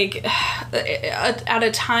also, like, at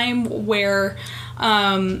a time where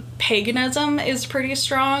paganism is pretty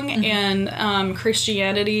strong, and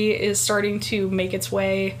Christianity is starting to make its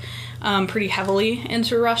way pretty heavily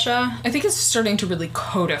into Russia. I think it's starting to really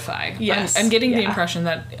codify. Yes. I'm getting the impression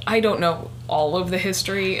that I don't know all of the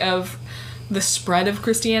history of the spread of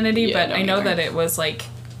Christianity, but I know that it was like,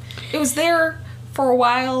 it was there for a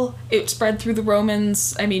while. It spread through the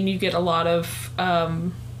Romans. I mean, you get a lot of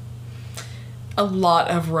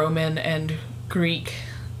Roman and Greek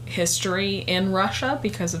history in Russia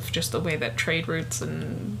because of just the way that trade routes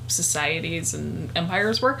and societies and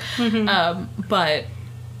empires work. But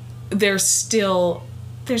there's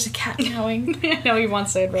a cat meowing. No, he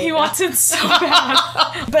wants it. He wants it so bad.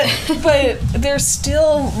 but there's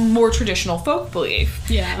still more traditional folk belief.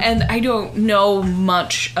 Yeah. And I don't know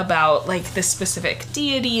much about like the specific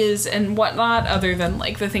deities and whatnot, other than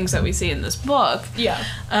like the things that we see in this book. Yeah.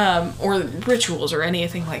 Or rituals or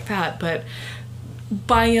anything like that. But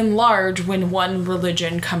by and large, when one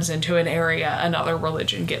religion comes into an area, another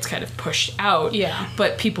religion gets kind of pushed out. Yeah.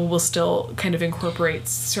 But people will still kind of incorporate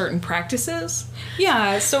certain practices.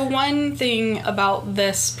 Yeah, so one thing about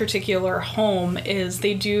this particular home is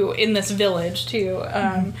they do, in this village too,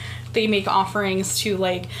 they make offerings to,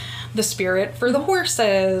 like, the spirit for the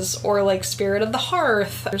horses, or, like, spirit of the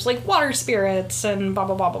hearth. There's, like, water spirits and blah,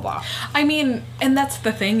 blah, blah, blah, blah. I mean, and that's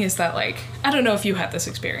the thing is that, like, I don't know if you had this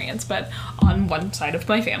experience, but on one side of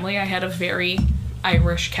my family, I had a very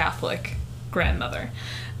Irish Catholic grandmother.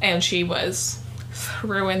 And she was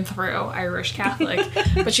through and through Irish Catholic,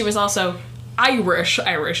 but she was also Irish.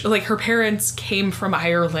 Like, her parents came from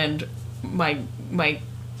Ireland. My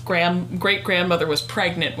great-grandmother was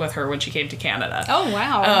pregnant with her when she came to Canada. Oh,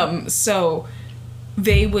 wow. So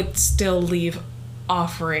they would still leave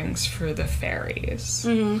offerings for the fairies.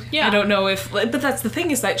 Yeah. I don't know if... But that's the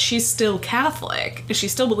thing, is that she's still Catholic. She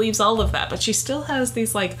still believes all of that, but she still has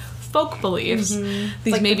these, like, folk beliefs.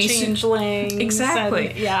 These like maybe the changelings.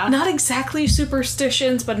 Exactly. And, Not exactly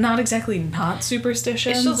superstitions, but not exactly not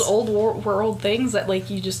superstitions. It's just old world things that, like,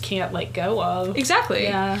 you just can't let go of. Exactly.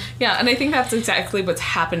 Yeah. Yeah, and I think that's exactly what's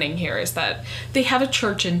happening here, is that they have a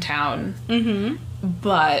church in town,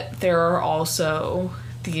 but there are also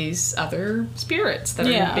these other spirits that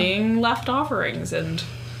are being left offerings, and...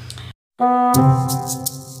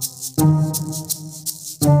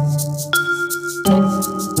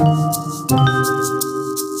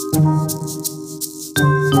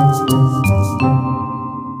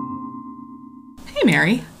 Hey,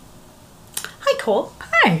 Mary. Hi, Cole.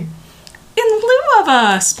 Hi. In lieu of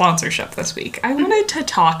a sponsorship this week, I wanted to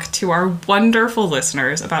talk to our wonderful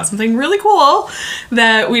listeners about something really cool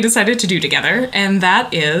that we decided to do together, and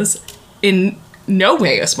that is in no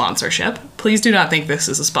way a sponsorship. Please do not think this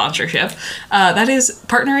is a sponsorship. That is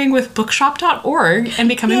partnering with bookshop.org and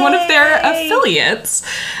becoming one of their affiliates.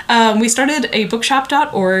 We started a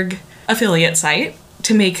bookshop.org affiliate site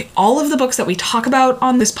to make all of the books that we talk about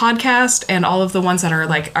on this podcast, and all of the ones that are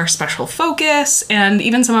like our special focus, and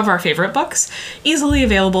even some of our favorite books, easily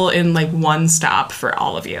available in like one stop for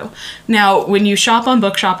all of you. Now, when you shop on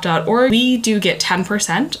bookshop.org, we do get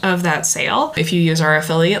 10% of that sale if you use our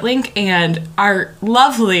affiliate link, and our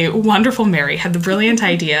lovely, wonderful Mary had the brilliant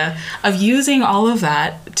idea of using all of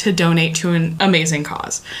that to donate to an amazing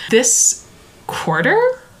cause. This quarter,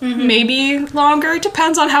 maybe longer,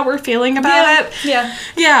 depends on how we're feeling about it.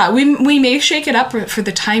 Yeah, we may shake it up, but for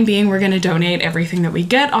the time being, we're going to donate everything that we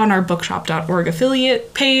get on our bookshop.org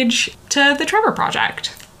affiliate page to the Trevor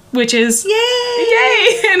Project, which is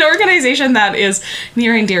yay, an organization that is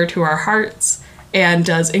near and dear to our hearts and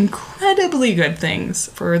does incredibly good things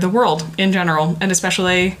for the world in general, and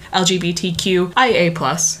especially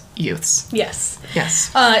LGBTQIA+ youths. Yes.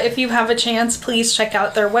 Yes. If you have a chance, please check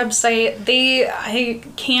out their website. I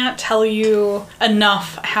can't tell you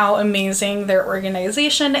enough how amazing their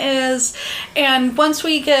organization is. And once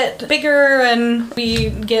we get bigger and we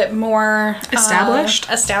get more established,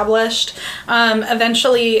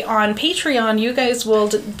 eventually on Patreon, you guys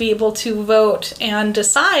will be able to vote and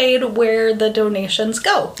decide where the donations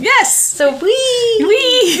go. Yes. So wee!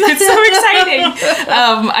 It's so exciting.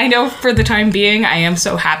 I know for the time being, I am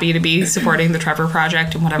so happy happy to be supporting the Trevor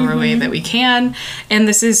Project in whatever way that we can. And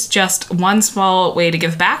this is just one small way to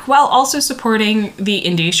give back while also supporting the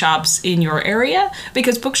indie shops in your area,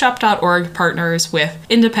 because bookshop.org partners with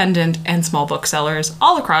independent and small booksellers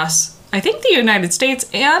all across, I think, the United States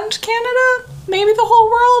and Canada, maybe the whole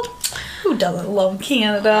world. Who doesn't love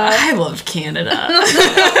Canada? I love Canada.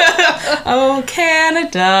 Oh,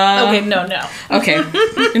 Canada. Okay, no. Okay.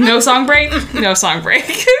 No song break? No song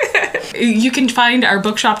break. You can find our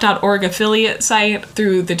bookshop.org affiliate site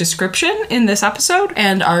through the description in this episode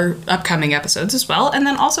and our upcoming episodes as well, and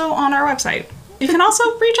then also on our website. You can also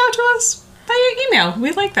reach out to us via email.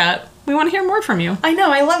 We like that. We want to hear more from you. I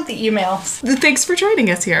know, I love the emails. Thanks for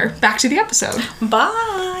joining us here. Back to the episode.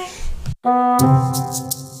 Bye.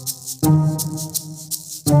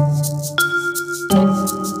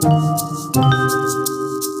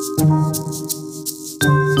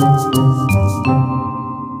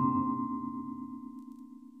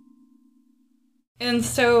 And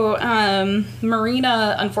so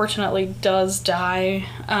Marina unfortunately does die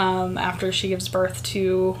after she gives birth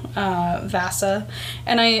to Vasa,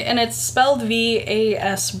 and it's spelled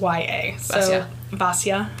Vasya. So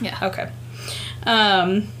Vasya. Yeah. Okay.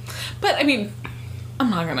 But I mean, I'm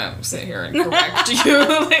not gonna sit here and correct you.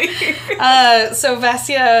 So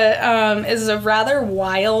Vasya is a rather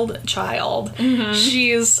wild child. Mm-hmm.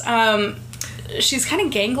 She's kind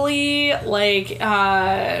of gangly, like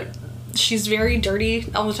she's very dirty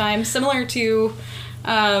all the time, similar to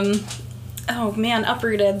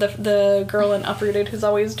Uprooted, the girl in Uprooted who's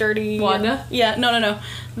always dirty. Wanda? Yeah, no.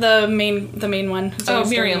 The main one. Who's always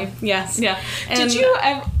Miriam. Dirty. Yes. Yeah. And did you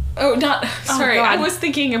ever... Oh, not... Sorry, God. I was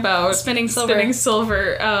thinking about... Spinning Silver.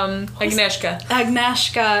 Agnieszka.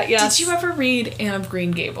 Agnieszka, yes. Did you ever read Anne of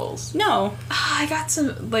Green Gables? No. I got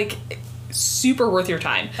some, like, super worth your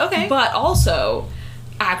time. Okay. But also,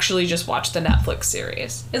 actually just watch the Netflix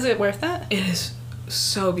series. Is it worth that? It is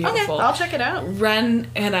so beautiful. Okay, I'll check it out.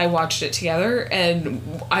 Ren and I watched it together, and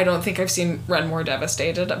I don't think I've seen Ren more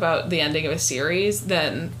devastated about the ending of a series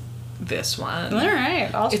than this one. All right,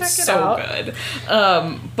 I'll check it out. It's so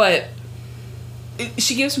good. But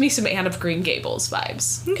she gives me some Anne of Green Gables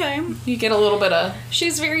vibes. Okay. You get a little bit of...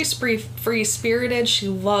 She's very free-spirited. She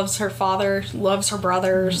loves her father, loves her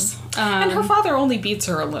brothers. Mm-hmm. And her father only beats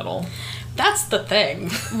her a little. That's the thing.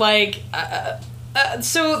 Like...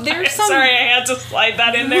 so there's some... Sorry, I had to slide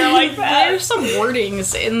that in there like that. There's some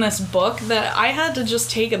wordings in this book that I had to just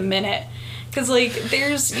take a minute. Because, like,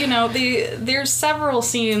 there's, there's several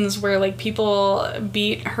scenes where, like, people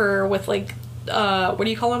beat her with, like, what do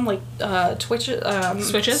you call them? Like,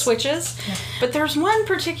 Switches? Switches. Yeah. But there's one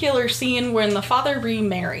particular scene when the father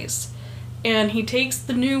remarries. And he takes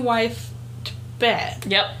the new wife to bed.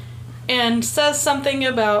 Yep. And says something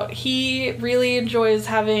about he really enjoys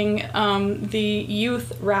having the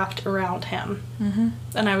youth wrapped around him. Mm-hmm.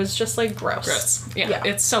 And I was just like, gross. Yeah,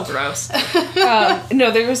 it's so gross.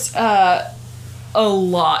 No, there's a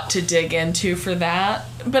lot to dig into for that.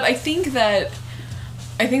 But I think that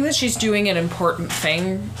she's doing an important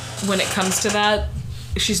thing when it comes to that.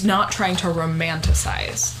 She's not trying to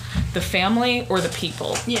romanticize the family or the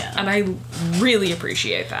people. Yeah. And I really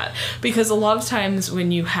appreciate that. Because a lot of times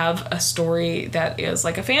when you have a story that is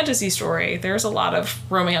like a fantasy story, there's a lot of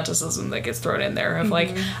romanticism that gets thrown in there of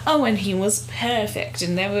like, oh, and he was perfect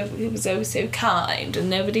and he was always so kind and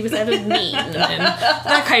nobody was ever mean and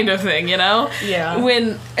that kind of thing, Yeah.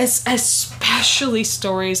 When, especially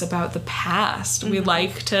stories about the past, we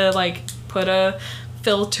like to like put a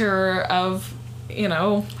filter of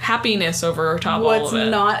happiness over top all of it. What's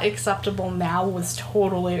not acceptable now was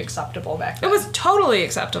totally acceptable back then. It was totally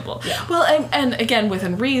acceptable. Yeah. Well, and again,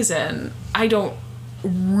 within reason, I don't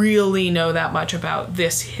really know that much about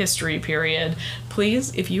this history period.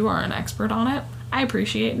 Please, if you are an expert on it, I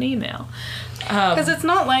appreciate an email. Because it's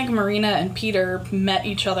not like Marina and Peter met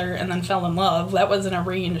each other and then fell in love. That was an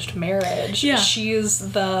arranged marriage. Yeah.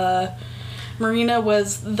 Marina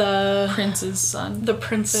was the prince's son. The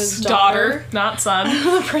prince's daughter. Not son.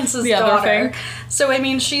 The prince's the daughter. Other thing. So, I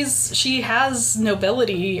mean, she has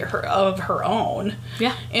nobility of her own.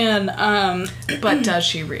 Yeah. And, but does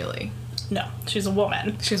she really? No. She's a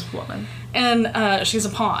woman. She's a woman. And, she's a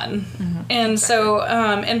pawn. Mm-hmm. And exactly. So,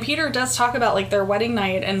 and Peter does talk about, like, their wedding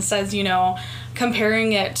night and says,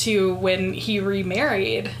 comparing it to when he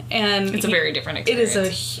remarried. And it's a very different experience. It is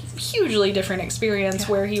a hugely different experience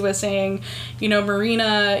where he was saying,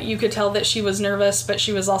 Marina, you could tell that she was nervous, but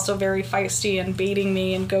she was also very feisty and baiting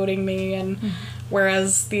me and goading me. And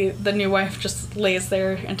whereas the new wife just lays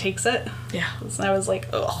there and takes it. Yeah. And I was like,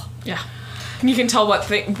 ugh. Yeah. You can tell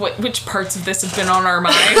which parts of this have been on our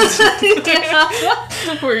minds.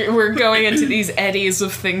 We're going into these eddies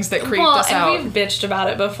of things that creeped us out. And we've bitched about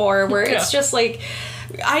it before, where it's just like,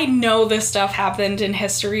 I know this stuff happened in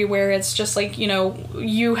history where it's just like, you know,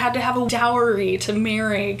 you had to have a dowry to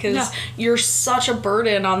marry because you're such a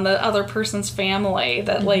burden on the other person's family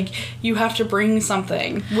that, like, you have to bring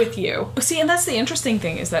something with you. See, and that's the interesting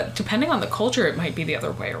thing, is that depending on the culture, it might be the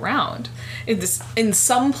other way around. In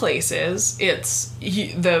some places, it's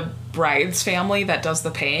the bride's family that does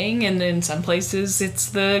the paying, and in some places it's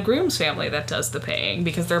the groom's family that does the paying,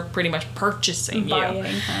 because they're pretty much purchasing you.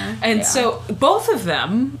 Her. And so both of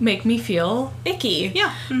them make me feel icky.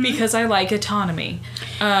 Yeah. Because I like autonomy.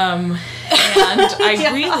 And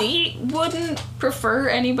I really wouldn't prefer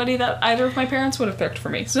anybody that either of my parents would have picked for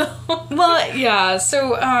me. So well, yeah.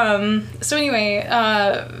 So anyway,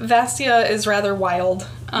 Vastia is rather wild.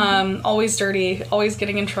 Always dirty, always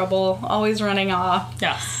getting in trouble, always running off.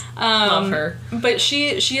 Yes. Love her. But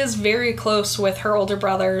she is very close with her older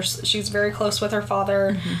brothers. She's very close with her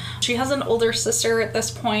father. She has an older sister at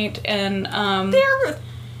this point, and they're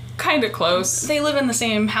kind of close. They live in the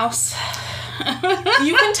same house.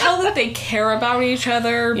 You can tell that they care about each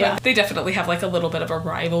other, but they definitely have like a little bit of a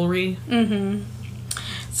rivalry.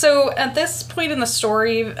 So at this point in the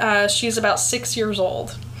story, she's about 6 years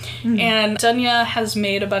old. And Dunya has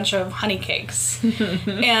made a bunch of honey cakes.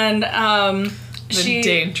 And the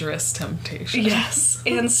dangerous temptation. Yes.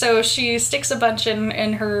 And so she sticks a bunch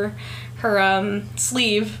in her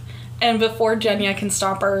sleeve, and before Dunya can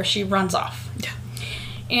stop her, she runs off. Yeah.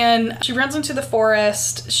 And she runs into the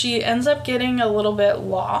forest. She ends up getting a little bit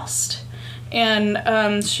lost.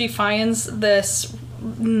 And she finds this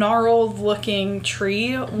gnarled looking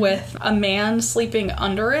tree with a man sleeping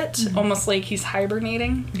under it, almost like he's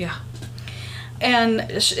hibernating. Yeah. And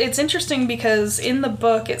it's interesting because in the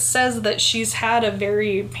book it says that she's had a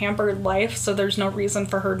very pampered life, so there's no reason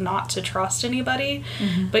for her not to trust anybody,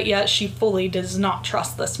 but yet she fully does not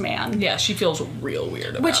trust this man. Yeah, she feels real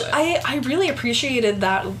weird about it. I really appreciated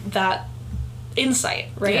that insight,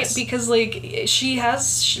 right? Yes. Because, like, she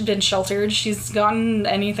has been sheltered, she's gotten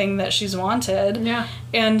anything that she's wanted. Yeah.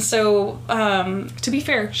 And so, to be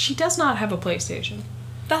fair, she does not have a PlayStation.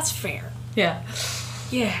 That's fair. Yeah.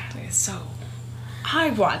 Yeah. So...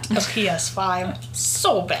 I want a PS5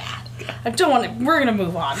 so bad. I don't want to. We're gonna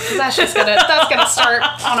move on, because that's gonna start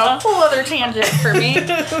on a whole other tangent for me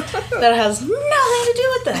that has nothing to do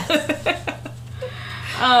with this.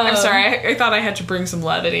 I'm sorry. I thought I had to bring some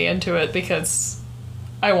levity into it because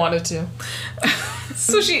I wanted to.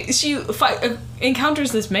 So she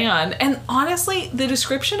encounters this man, and honestly, the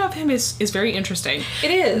description of him is very interesting. It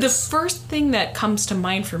is. The first thing that comes to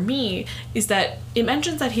mind for me is that it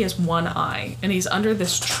mentions that he has one eye, and he's under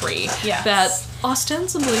this tree that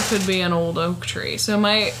ostensibly could be an old oak tree. So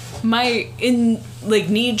my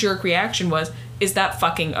knee-jerk reaction was, is that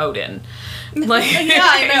fucking Odin? Like, yeah,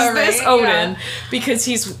 I know, is this right? Odin? Yeah. Because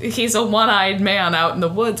he's a one-eyed man out in the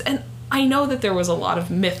woods, and I know that there was a lot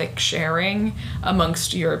of mythic sharing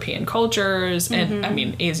amongst European cultures and, I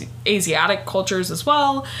mean, Asiatic cultures as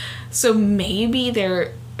well. So maybe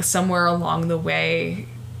they're somewhere along the way.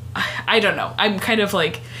 I don't know. I'm kind of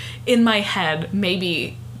like, in my head,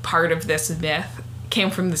 maybe part of this myth came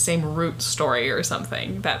from the same root story or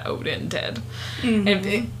something that Odin did.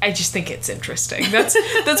 And I just think it's interesting. That's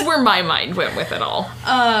where my mind went with it all.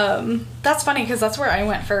 That's funny, because that's where I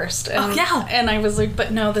went first. And, and I was like,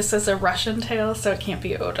 but no, this is a Russian tale, so it can't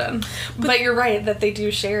be Odin. But you're right, that they do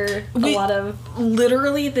share a lot of...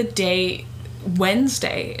 Literally the day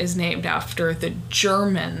Wednesday is named after the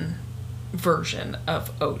German version of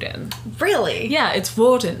Odin. Really? Yeah, it's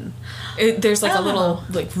Woden. There's like a little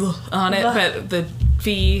like on it, but the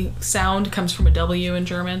V sound comes from a W in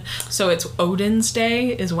German, so it's Odin's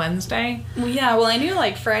Day is Wednesday. Well, yeah. Well, I knew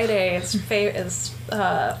like Friday is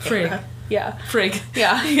Frig. Yeah. Frig.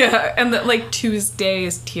 Yeah. Yeah, and that like Tuesday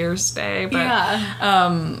is Tears Day, but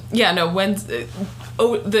Wednesday.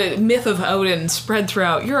 The myth of Odin spread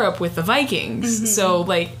throughout Europe with the Vikings, so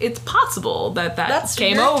like it's possible that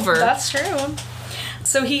came over. That's true.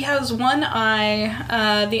 So he has one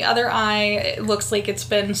eye. The other eye looks like it's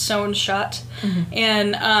been sewn shut,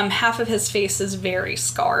 and half of his face is very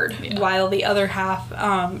scarred, while the other half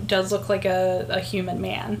does look like a human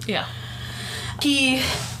man. Yeah. He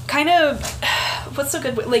kind of, what's so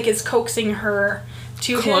good, like, is coaxing her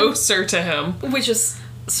to closer to him, which is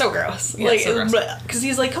so gross. Yeah, like, so gross. Because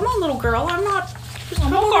he's like, come on, little girl, I'm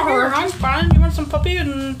over here. I'm fine. You want some puppy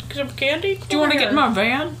and some candy? Do you want to get in my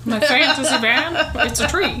van? My fantasy van? It's a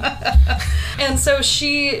tree. And so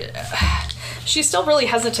she she's still really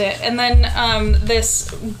hesitant. And then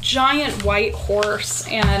this giant white horse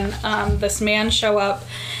and this man show up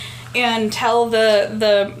and tell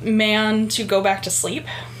the man to go back to sleep.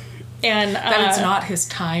 And that it's not his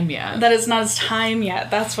time yet. That it's not his time yet.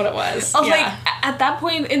 That's what it was. Oh, like, at that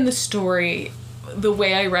point in the story, the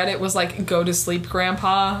way I read it was like, go to sleep,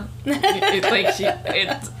 Grandpa. Go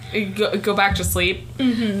back to sleep.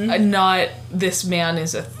 Mm-hmm. Not, this man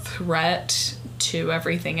is a threat to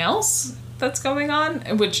everything else that's going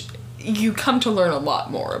on, which you come to learn a lot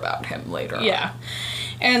more about him later on. Yeah.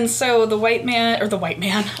 And so the white man,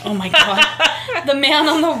 oh my god, the man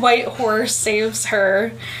on the white horse saves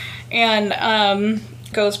her and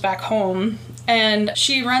goes back home. And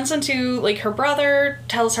she runs into, like, her brother,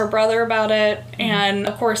 tells her brother about it, and,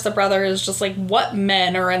 of course, the brother is just like, what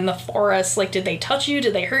men are in the forest? Like, did they touch you?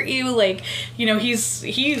 Did they hurt you? Like, you know, he's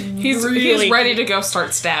really ready to go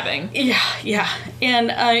start stabbing. Yeah.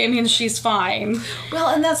 And, I mean, she's fine. Well,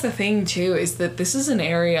 and that's the thing, too, is that this is an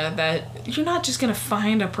area that you're not just going to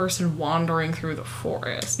find a person wandering through the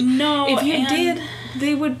forest. No. If you did,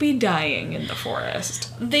 they would be dying in the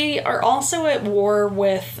forest. They are also at war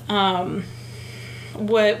with,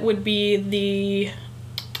 what would be the...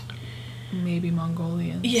 Maybe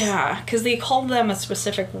Mongolians. Yeah, because they called them a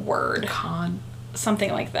specific word. Khan.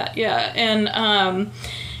 Something like that, yeah. And,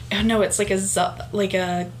 no, it's like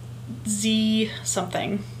a Z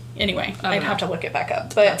something. Anyway, I'd have to look it back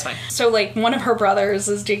up. But, that's fine. So, like, one of her brothers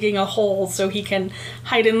is digging a hole so he can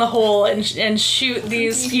hide in the hole and shoot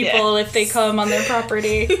these people if they come on their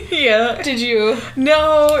property. Yeah. Did you?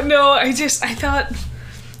 No, I thought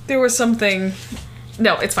there was something...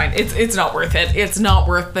 No, it's fine. It's not worth it. It's not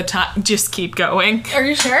worth the time. Just keep going. Are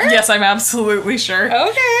you sure? Yes, I'm absolutely sure.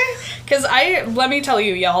 Okay. Because let me tell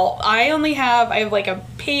you, y'all, I have like a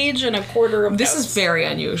page and a quarter of This notes. is very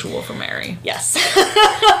unusual for Mary. Yes.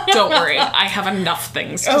 Don't worry. I have enough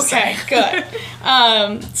things to say. Okay,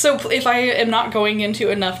 good. So if I am not going into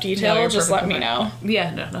enough detail, just let me know.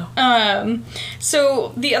 Yeah, no.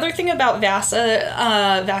 So the other thing about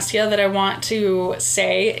Vasya that I want to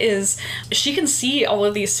say is she can see all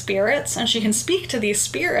of these spirits and she can speak to these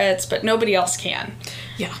spirits, but nobody else can.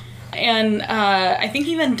 Yeah. And I think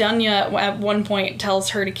even Dunya at one point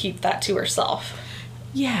tells her to keep that to herself.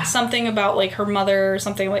 Yeah. Something about, like, her mother or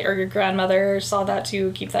something, like, or your grandmother saw that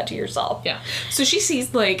to keep that to yourself. Yeah. So she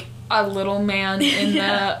sees, like, a little man in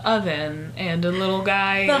the oven and a little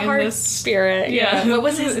guy in heart spirit. Yeah. What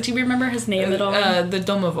was his... Do you remember his name at all? The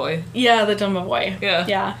Domovoy. Yeah, the Domovoy. Yeah.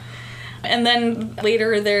 Yeah. And then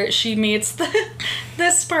later she meets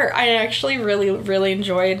this part I actually really, really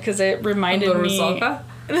enjoyed because it reminded me... Rusalka?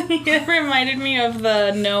 It reminded me of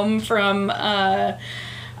the gnome from House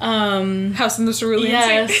in the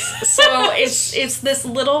Cerulean Sea. So it's this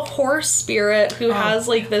little horse spirit who has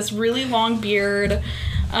like this really long beard.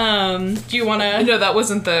 Do you want to? No, that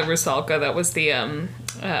wasn't the Rusalka. That was the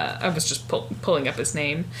I was just pulling up his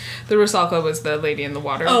name. The Rusalka was the lady in the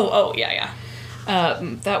water. Oh yeah.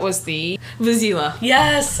 That was the Vizila.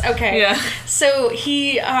 Yes. Okay. Yeah. So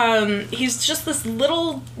he's just this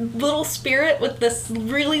little spirit with this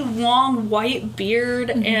really long white beard,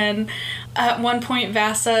 and at one point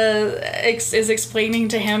Vasa is explaining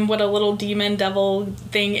to him what a little demon devil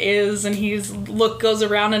thing is, and goes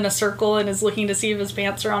around in a circle and is looking to see if his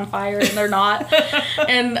pants are on fire, and they're not.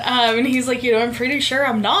 and he's like, I'm pretty sure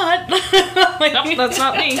I'm not. Like, nope, that's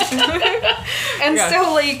not me. And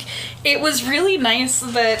so, like, it was really nice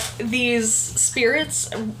that these spirits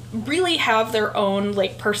really have their own,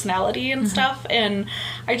 like, personality and stuff, and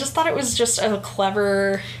I just thought it was just a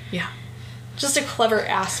clever... Yeah. Just a clever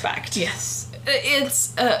aspect. Yes.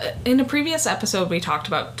 It's, in a previous episode we talked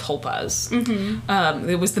about tulpas. Mm-hmm.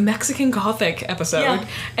 It was the Mexican Gothic episode. Yeah.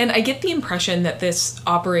 And I get the impression that this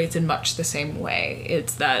operates in much the same way.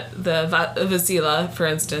 It's that the Vizila, for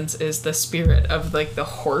instance, is the spirit of, like, the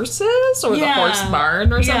horses or the horse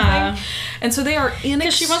barn or something. Yeah. And so they are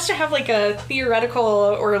because she wants to have, like, a theoretical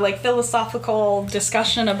or, like, philosophical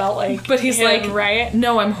discussion about, like, but he's him, like, right?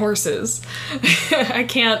 No, I'm horses. I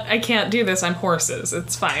can't do this. I'm horses.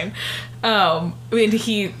 It's fine.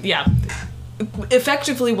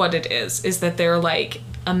 Effectively what it is that they're like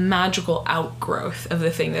a magical outgrowth of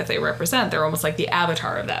the thing that they represent. They're almost like the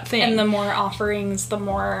avatar of that thing. And the more offerings, the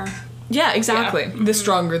more... Yeah, exactly. Yeah. Mm-hmm. The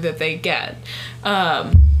stronger that they get.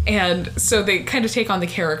 And so they kind of take on the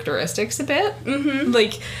characteristics a bit. Mm-hmm.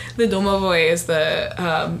 Like, the Domovoy is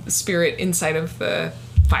the spirit inside of the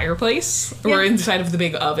fireplace or inside of the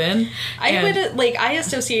big oven. I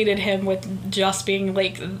associated him with just being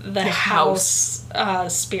like the house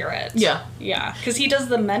spirit. Yeah. Yeah. Because he does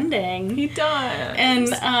the mending. He does.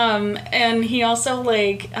 And he also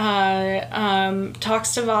like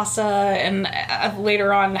talks to Vasa and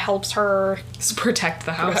later on helps her protect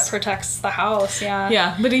the house. Protects the house, yeah.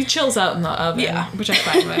 Yeah, but he chills out in the oven, which I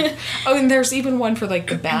find with. Oh, and there's even one for like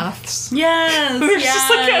the baths. Yes. There's just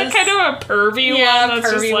like a kind of a pervy one. That's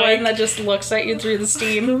pervy just like, one that just looks at you through the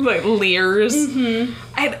steam. Like leers. Mm-hmm.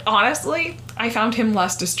 And honestly, I found him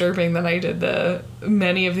less disturbing than I did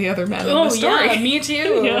many of the other men in the story. Yeah, me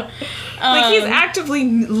too. Yeah. Like he's actively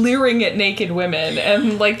leering at naked women,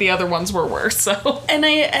 and like the other ones were worse. So and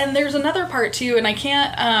there's another part too, and I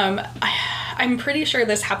can't. I'm pretty sure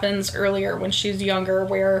this happens earlier when she's younger,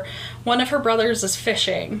 where one of her brothers is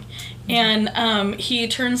fishing, and he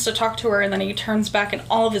turns to talk to her, and then he turns back, and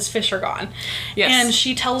all of his fish are gone. Yes. And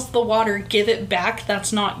she tells the water, "Give it back.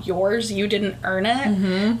 That's not yours. You didn't earn it."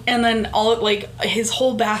 Mm-hmm. And then his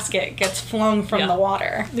whole basket gets flown from the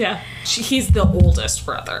water. Yeah. He's the oldest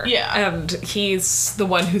brother. Yeah. And he's the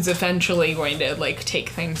one who's eventually going to like take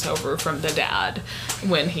things over from the dad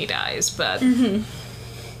when he dies. But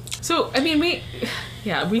so I mean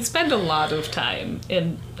we spend a lot of time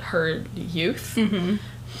in her youth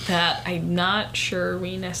that I'm not sure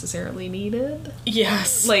we necessarily needed.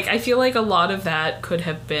 Yes. Like I feel like a lot of that could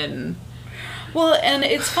have been. Well, and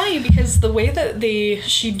it's funny because the way that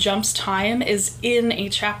she jumps time is in a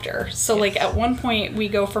chapter. So, like, at one point, we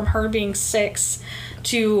go from her being 6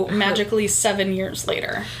 to magically 7 years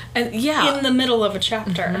later. And in the middle of a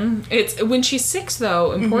chapter. Mm-hmm. It's when she's 6,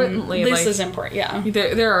 though, importantly. This is important, yeah.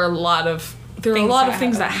 There are a lot of... There are a lot of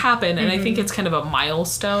things that happen, and I think it's kind of a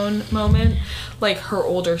milestone moment. Like her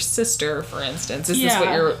older sister, for instance. Is this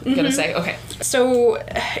what you're going to say? Okay. So,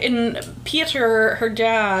 in Peter, her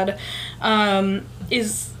dad,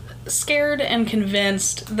 is scared and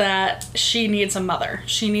convinced that she needs a mother.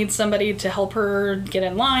 She needs somebody to help her get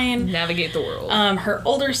in line. Navigate the world. Her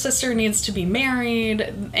older sister needs to be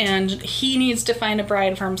married, and he needs to find a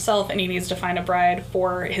bride for himself, and he needs to find a bride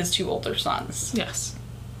for his 2 older sons. Yes.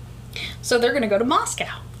 So they're going to go to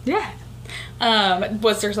Moscow. Yeah.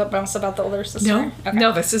 Was there something else about the older sister? No. Okay.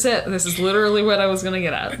 No, this is it. This is literally what I was going to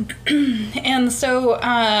get at. And so...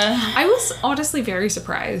 I was honestly very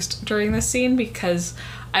surprised during this scene because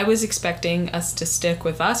I was expecting us to stick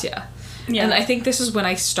with Vasya. Yeah. And I think this is when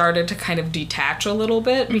I started to kind of detach a little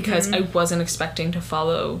bit because I wasn't expecting to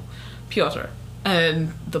follow Pyotr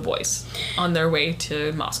and the boys on their way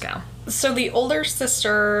to Moscow. So the older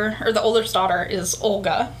sister, or the oldest daughter, is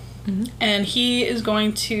Olga. And he is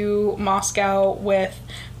going to Moscow with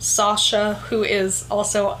Sasha, who is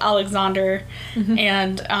also Alexander,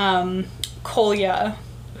 and Kolya.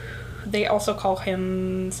 They also call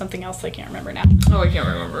him something else I can't remember now. Oh, I can't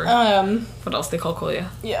remember. What else they call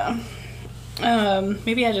Kolya? Yeah.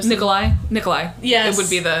 Maybe I just... Nikolai? Yes. It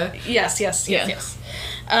would be the... Yes.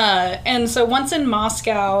 And so once in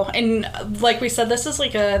Moscow, and like we said, this is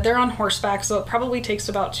like they're on horseback, so it probably takes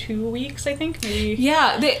about 2 weeks, I think. Maybe.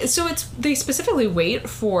 Yeah, they specifically wait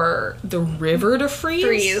for the river to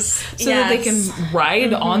freeze. So that they can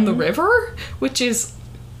ride on the river, which is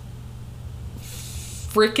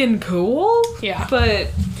freaking cool. Yeah.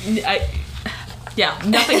 But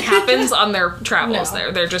nothing happens on their travels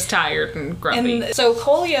there. They're just tired and grumpy. And so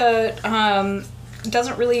Kolya,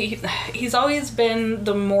 doesn't really... He's always been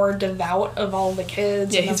the more devout of all the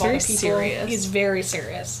kids. Yeah, he's very serious. He's very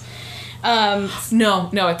serious. No,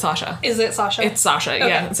 it's Sasha. Is it Sasha? It's Sasha, okay.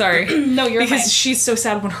 Yeah. Sorry. No, you're fine. Because she's so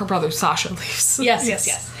sad when her brother Sasha leaves.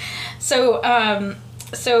 Yes.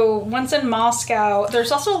 So once in Moscow,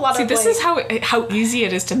 there's also a lot of... this is how easy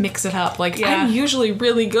it is to mix it up. Like, I'm usually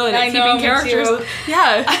really good at keeping characters. Too.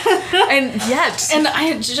 Yeah. And yet...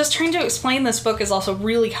 And just trying to explain this book is also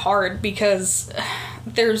really hard because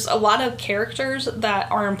there's a lot of characters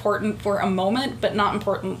that are important for a moment, but not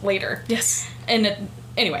important later. Yes. And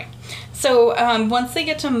anyway... So once they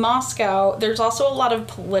get to Moscow, there's also a lot of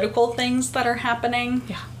political things that are happening.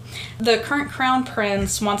 Yeah. The current crown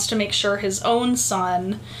prince wants to make sure his own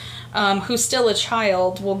son, who's still a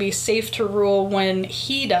child, will be safe to rule when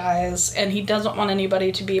he dies, and he doesn't want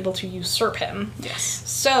anybody to be able to usurp him. Yes.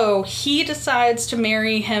 So he decides to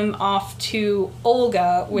marry him off to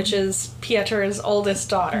Olga, which is Pietr's oldest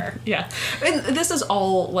daughter. Yeah. And this is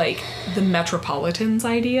all, like, the Metropolitan's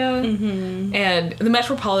idea. Mm-hmm. And the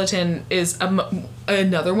Metropolitan is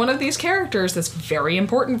another one of these characters that's very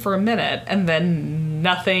important for a minute, and then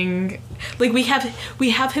nothing Like, we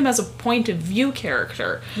have him as a point of view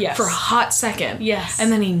character for a hot second. Yes.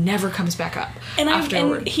 And then he never comes back up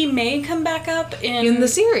and he may come back up in the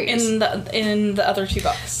series. In the other 2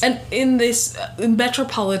 books. And in this,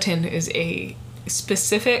 Metropolitan is a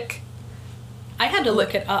specific... I had to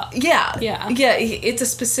look it up. Yeah. It's a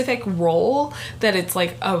specific role that it's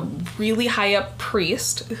like a really high up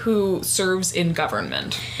priest who serves in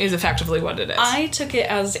government is effectively what it is. I took it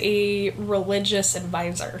as a religious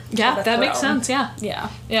advisor. Yeah, that makes sense. Yeah.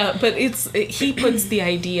 Yeah. But he puts the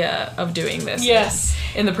idea of doing this. Yes.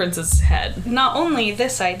 In the prince's head. Not only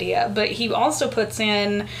this idea, but he also puts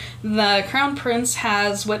in the crown prince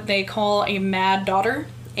has what they call a mad daughter.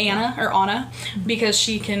 Anna, because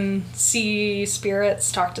she can see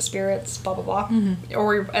spirits, talk to spirits, blah, blah, blah. Mm-hmm.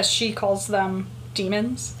 Or as she calls them,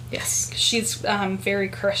 demons. Yes. She's very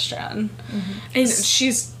Christian. Mm-hmm. And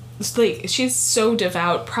she's so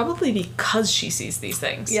devout, probably because she sees these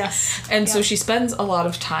things. Yes. And so she spends a lot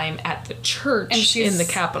of time at the church and she's in the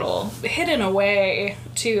capital. Hidden away,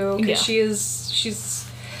 too, because she's,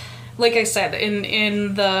 like I said,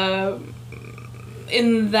 in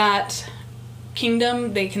that...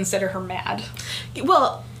 kingdom, they consider her mad.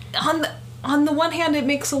 Well, on the one hand, it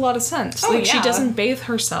makes a lot of sense. She doesn't bathe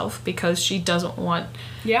herself because she doesn't want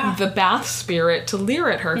the bath spirit to leer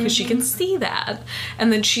at her because she can see that.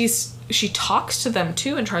 And then she talks to them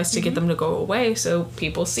too and tries to get them to go away so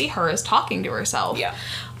people see her as talking to herself. Yeah.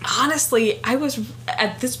 Honestly, I was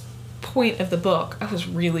at this point of the book, I was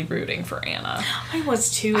really rooting for Anna. I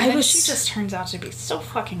was too. She just turns out to be so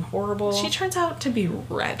fucking horrible. She turns out to be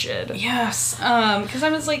wretched. Yes. Because I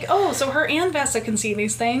was like, oh, so her and Vesta can see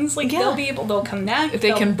these things. Like, they'll connect.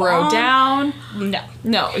 They can bro down.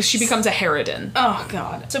 No, she becomes a harridan. Oh,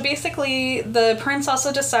 God. So basically, the prince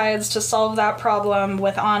also decides to solve that problem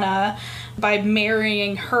with Anna by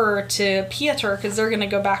marrying her to Piotr, because they're going to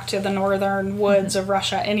go back to the northern woods of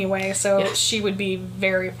Russia anyway, so she would be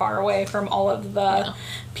very far away from all of the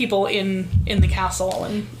people in the castle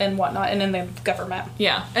and whatnot, and in the government.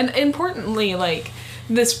 Yeah, and importantly, like,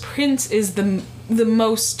 this prince is the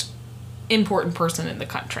most important person in the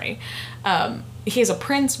country. He is a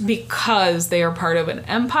prince because they are part of an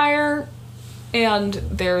empire, and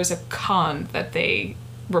there's a Khan that they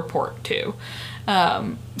report to.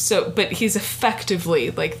 But he's effectively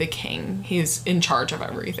like the king. He's in charge of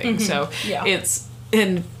everything. Mm-hmm.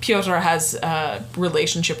 And Piotr has a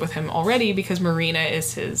relationship with him already because Marina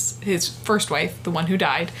is his first wife, the one who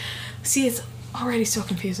died. See, it's already so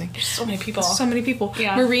confusing. There's so many people.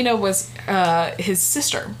 Yeah. Marina was his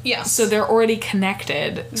sister. Yeah. So they're already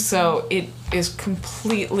connected. Mm-hmm. So it is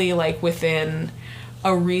completely like within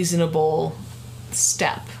a reasonable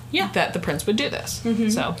step that the prince would do this.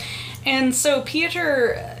 Mm-hmm. And so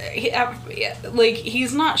Piotr,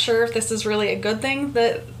 he's not sure if this is really a good thing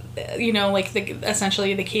that,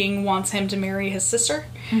 essentially the king wants him to marry his sister.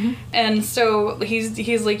 Mm-hmm. And so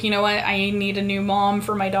he's like, you know what, I need a new mom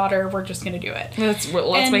for my daughter, we're just going to do it. Let's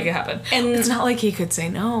make it happen. And it's not like he could say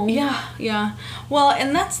no. Yeah. Well,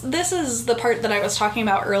 and this is the part that I was talking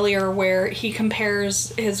about earlier where he compares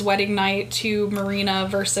his wedding night to Marina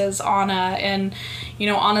versus Anna, and,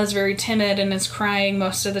 Anna's very timid and is crying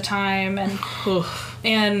most of the time, and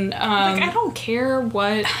I don't care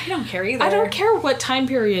what... I don't care either. I don't care what time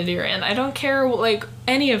period you're in. I don't care,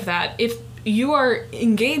 any of that. If you are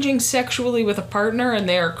engaging sexually with a partner and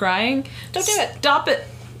they are crying... Don't do it. Stop it.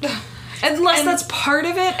 Unless that's part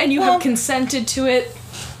of it and you have consented to it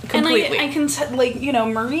completely.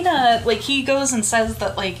 And Marina, he goes and says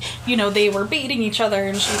that, they were baiting each other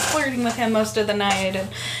and she's flirting with him most of the night and,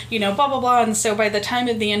 blah, blah, blah. And so by the time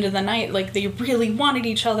of the end of the night, they really wanted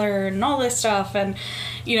each other and all this stuff. And,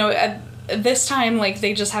 at this time,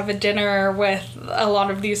 they just have a dinner with a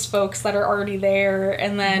lot of these folks that are already there,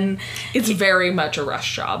 and then... It's very much a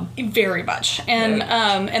rush job. Very much. And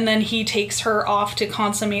and then he takes her off to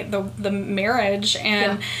consummate the marriage,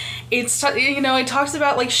 and... Yeah. It's, it talks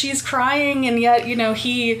about, she's crying, and yet,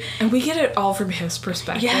 he... And we get it all from his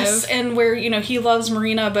perspective. Yes, and where, he loves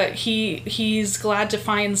Marina, but he's glad to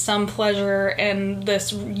find some pleasure in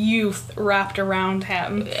this youth wrapped around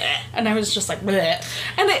him. Blech. And I was just like, bleh.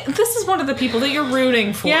 And this is one of the people that you're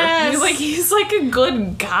rooting for. Yes. He's a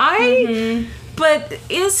good guy. Mm-hmm. But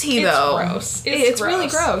is he, though? Gross. It's really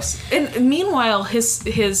gross. And meanwhile,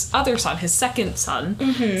 his other son, his second son,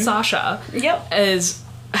 Sasha,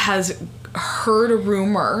 has heard a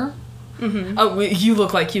rumor. Mm-hmm. Oh, you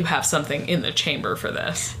look like you have something in the chamber for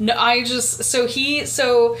this. No,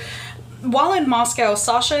 so while in Moscow,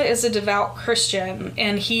 Sasha is a devout Christian,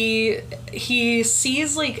 and he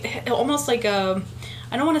sees almost I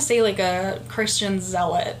don't want to say a Christian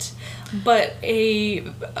zealot, but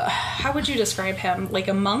how would you describe him? Like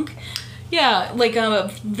a monk? Yeah. Like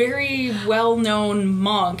a very well-known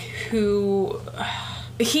monk who...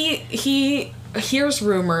 He hears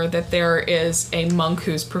rumor that there is a monk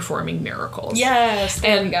who's performing miracles. Yes,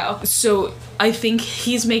 there we go. So I think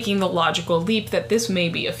he's making the logical leap that this may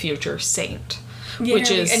be a future saint. Yeah,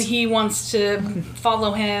 and he wants to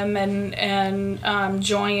follow him and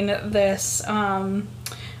join this,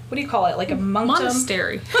 what do you call it? Like a monkdom?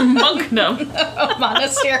 Monastery. Monkdom. A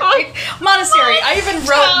monastery. Monastery. I even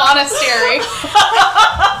wrote monastery.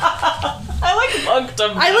 I like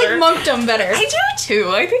monkdom better. I like monkdom better. I do too.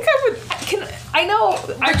 I think I would... I know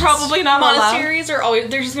I'm probably not monasteries allowed. Are always...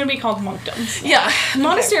 They're just going to be called monkdoms. Yeah.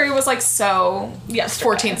 Monastery was like so... Yes.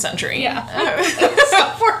 14th century. Yeah. So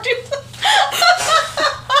 14th...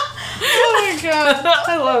 Oh my god.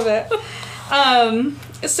 I love it.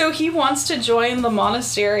 So he wants to join the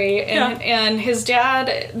monastery, and his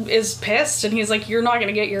dad is pissed, and he's like, you're not going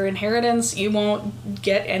to get your inheritance, you won't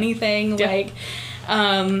get anything, like,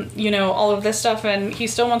 all of this stuff, and he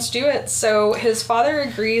still wants to do it. So his father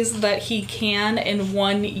agrees that he can in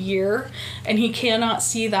 1 year, and he cannot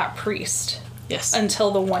see that priest. Yes.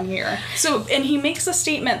 Until the 1 year. So, and he makes a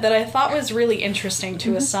statement that I thought was really interesting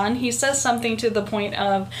to his son. He says something to the point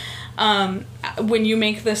of, when you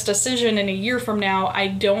make this decision in a year from now, I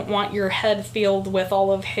don't want your head filled with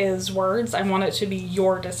all of his words. I want it to be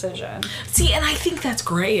your decision. See, and I think that's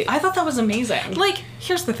great. I thought that was amazing. Like,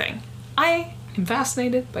 here's the thing. I am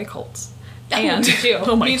fascinated by cults. And me too.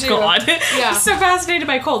 Oh my god. Yeah. I'm so fascinated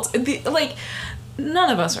by cults. None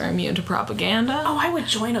of us are immune to propaganda. Oh, I would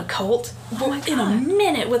join a cult in a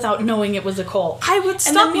minute without knowing it was a cult. I would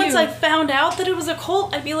stop you. And then once I found out that it was a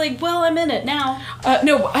cult, I'd be like, well, I'm in it now.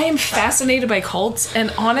 No, I am fascinated by cults,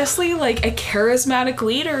 and honestly, like, a charismatic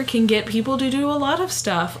leader can get people to do a lot of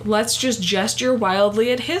stuff. Let's just gesture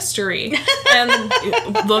wildly at history and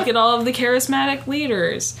look at all of the charismatic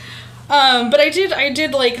leaders. But I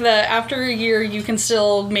did like the after a year you can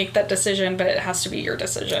still make that decision, but it has to be your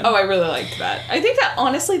decision. Oh, I really liked that. I think that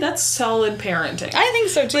honestly that's solid parenting. I think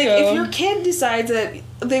so too. Like if your kid decides that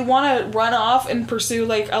they want to run off and pursue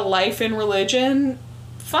like a life in religion,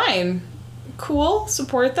 fine. Cool,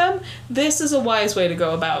 support them. This is a wise way to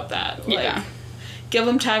go about that. Like, give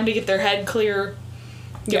them time to get their head clear.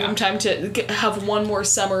 Give them time to have one more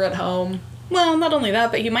summer at home. Well, not only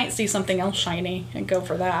that, but you might see something else shiny and go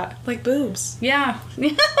for that. Like boobs. Yeah.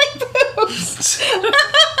 Like boobs.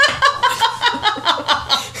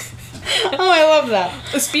 Oh, I love that.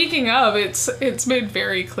 Speaking of, it's made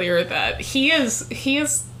very clear that he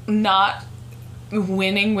is not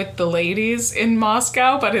winning with the ladies in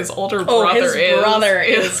Moscow, but his older brother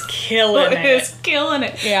is killing it. Is killing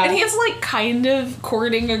it. Yeah. And he's like kind of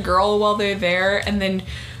courting a girl while they're there,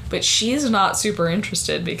 but she's not super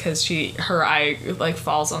interested because her eye like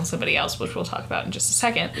falls on somebody else, which we'll talk about in just a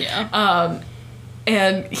second. Yeah.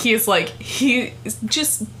 And he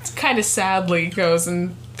just kind of sadly goes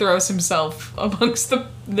and throws himself amongst the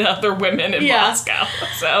other women in Moscow.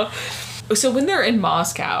 So when they're in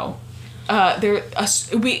Moscow,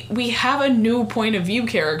 we have a new point of view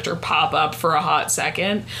character pop up for a hot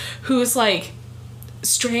second, who's like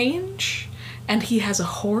strange, and he has a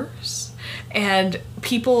horse. And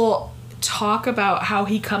people talk about how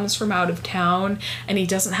he comes from out of town and he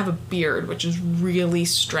doesn't have a beard, which is really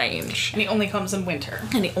strange. And he only comes in winter.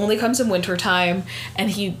 And he only comes in wintertime,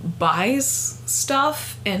 and he buys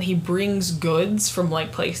stuff and he brings goods from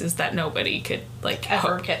like places that nobody could like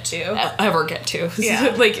ever get to.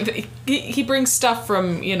 Yeah. Like he brings stuff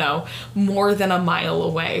from, more than a mile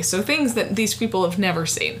away. So things that these people have never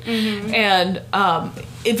seen. Mm-hmm. And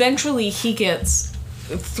eventually he gets,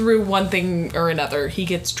 through one thing or another, he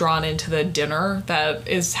gets drawn into the dinner that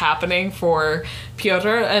is happening for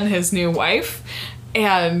Pyotr and his new wife,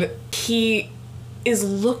 and he is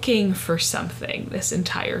looking for something this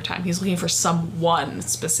entire time. He's looking for someone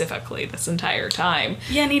specifically this entire time.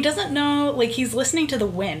 Yeah, and he doesn't know, like, he's listening to the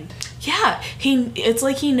wind. Yeah, it's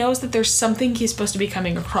like he knows that there's something he's supposed to be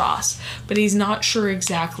coming across, but he's not sure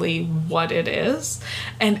exactly what it is,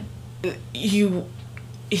 and you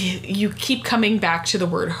keep coming back to the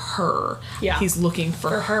word her. Yeah. He's looking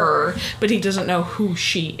for her, but he doesn't know who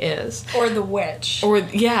she is. Or the witch.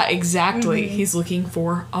 Yeah, exactly. Mm-hmm. He's looking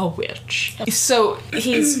for a witch. So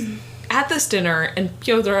he's at this dinner, and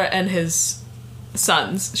Pyotr and his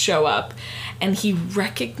sons show up, and he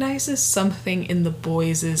recognizes something in the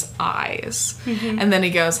boys' eyes. Mm-hmm. And then he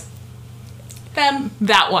goes, Them.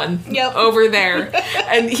 That one. Yep. Over there.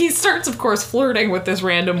 And he starts, of course, flirting with this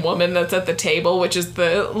random woman that's at the table, which is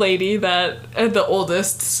the lady that the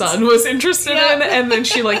oldest son was interested in. And then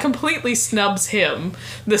she, like, completely snubs him,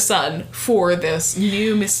 the son, for this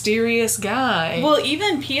new mysterious guy. Well,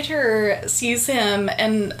 even Peter sees him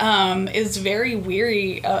and is very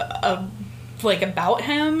weary about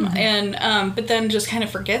him, and but then just kind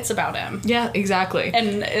of forgets about him. Yeah, exactly.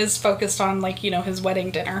 And is focused on, like, his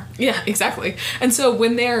wedding dinner. Yeah, exactly. And so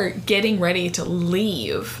when they're getting ready to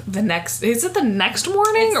leave is it the next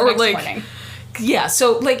morning? It's the next morning. Yeah,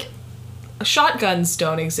 so, like, shotguns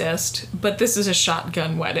don't exist, but this is a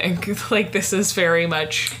shotgun wedding. Like, this is very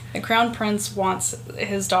much... The Crown Prince wants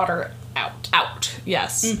his daughter out.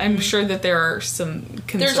 Yes. Mm-hmm. I'm sure that there are some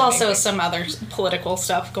There's also some other political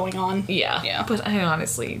stuff going on. Yeah. But I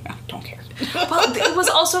honestly don't care. But it was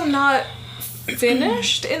also not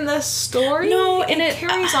finished in the story. No, and it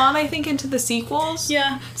carries on, I think, into the sequels.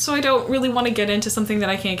 Yeah. So I don't really want to get into something that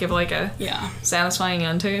I can't give, like, a satisfying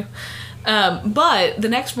end to. But the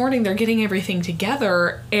next morning they're getting everything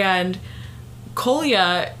together, and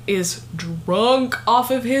Kolya is drunk off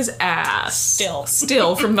of his ass.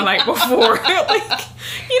 Still from the night before. Like,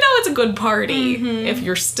 it's a good party if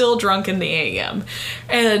you're still drunk in the AM.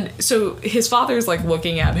 And so his father's, like,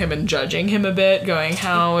 looking at him and judging him a bit, going,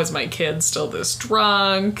 how is my kid still this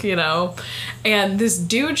drunk, And this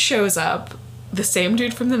dude shows up, the same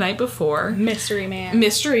dude from the night before. Mystery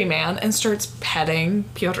man, and starts petting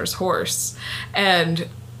Pyotr's horse. And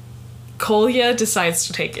Kolya decides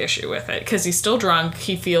to take issue with it because he's still drunk.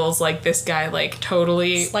 He feels like this guy, like,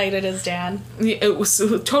 totally slighted his dad. It was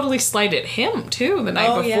totally slighted him too the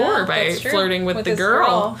night before by flirting with the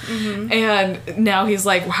girl. Mm-hmm. And now he's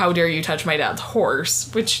like, how dare you touch my dad's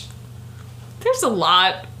horse? Which, there's a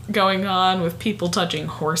lot going on with people touching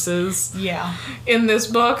horses. Yeah. In this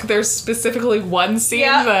book, there's specifically one scene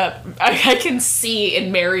that I can see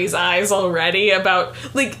in Mary's eyes already about,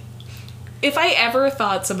 like, if I ever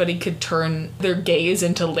thought somebody could turn their gaze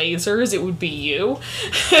into lasers, it would be you.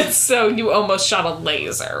 So you almost shot a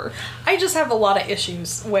laser. I just have a lot of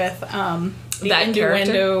issues with the that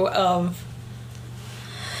innuendo of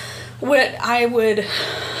what I would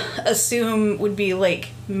assume would be, like,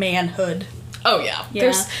 manhood. Oh, yeah.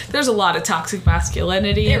 There's a lot of toxic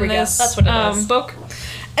masculinity in this That's what it is. Book.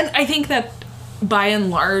 And I think that, by and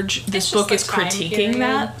large, this book is critiquing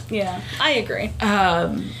that. Yeah, I agree.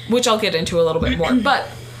 Which I'll get into a little bit more. But,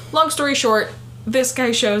 long story short, this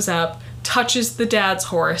guy shows up, touches the dad's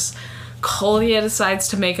horse. Kolya decides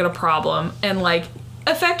to make it a problem and, like,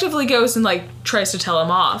 effectively goes and, like, tries to tell him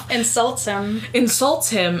off. Insults him.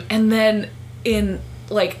 And then, in,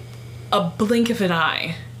 like, a blink of an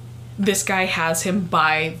eye, this guy has him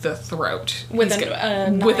by the throat. With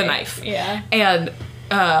a knife. Yeah. And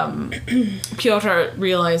Pyotr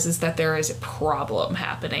realizes that there is a problem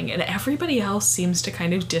happening, and everybody else seems to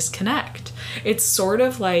kind of disconnect. It's sort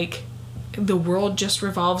of like the world just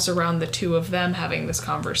revolves around the two of them having this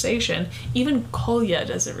conversation. Even Kolya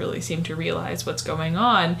doesn't really seem to realize what's going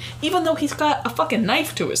on, even though he's got a fucking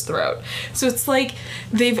knife to his throat. So it's like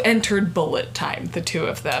they've entered bullet time, the two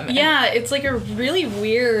of them. Yeah, it's like a really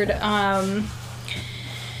weird...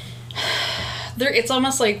 it's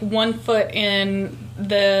almost like 1 foot in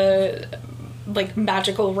the, like,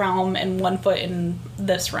 magical realm and 1 foot in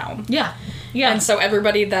this realm. Yeah. Yeah. And so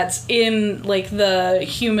everybody that's in, like, the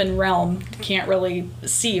human realm can't really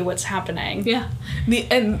see what's happening. Yeah.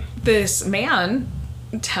 And this man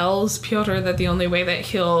tells Pyotr that the only way that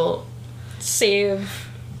he'll save,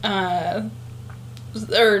 or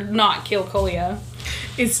not kill Kolya,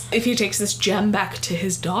 is if he takes this gem back to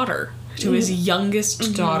his daughter. To his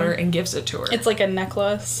youngest daughter and gives it to her. It's like a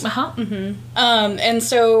necklace. Uh-huh. Mm-hmm. And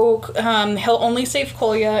so he'll only save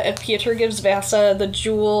Kolya if Pyotr gives Vasa the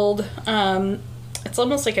jeweled, it's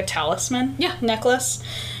almost like a talisman necklace.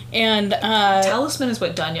 And talisman is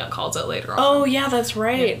what Dunya calls it later on. Oh, yeah, that's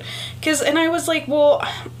right. And I was like, well...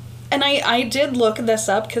 And I did look this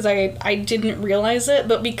up because I didn't realize it,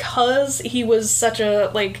 but because he was such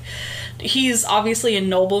a, like... He's obviously a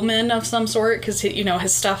nobleman of some sort because,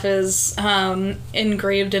 his stuff is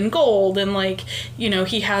engraved in gold and, like,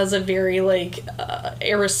 he has a very, like,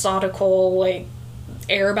 aristocratical, like,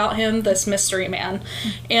 air about him, this mystery man.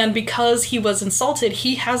 And because he was insulted,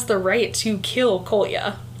 he has the right to kill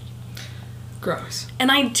Kolya. Gross.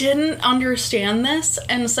 And I didn't understand this,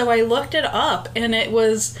 and so I looked it up, and it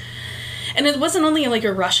was... And it wasn't only, like,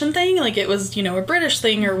 a Russian thing, like, it was, a British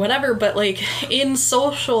thing or whatever, but, like, in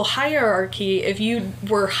social hierarchy, if you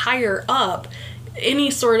were higher up,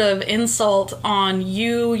 any sort of insult on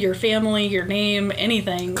you, your family, your name,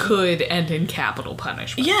 anything could end in capital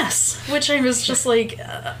punishment. Yes, which I was just like,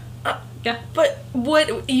 yeah. But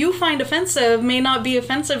what you find offensive may not be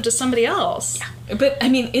offensive to somebody else. Yeah. But, I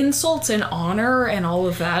mean, insults and honor and all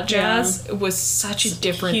of that jazz was such a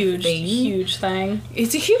different thing. Huge thing.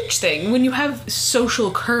 It's a huge thing when you have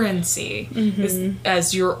social currency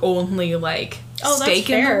as your only, like, stake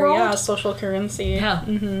in the world. Yeah, social currency. Yeah.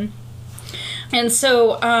 Mm-hmm. And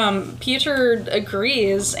so Peter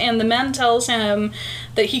agrees, and the man tells him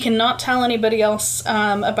that he cannot tell anybody else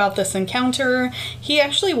about this encounter. He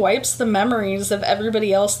actually wipes the memories of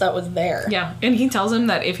everybody else that was there. Yeah, and he tells him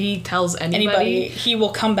that if he tells anybody he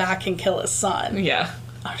will come back and kill his son. Yeah.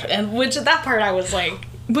 And which, that part I was like...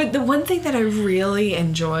 But the one thing that I really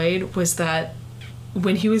enjoyed was that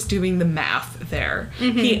when he was doing the math there,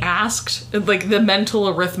 he asked, like, the mental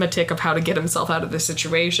arithmetic of how to get himself out of this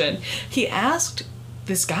situation. He asked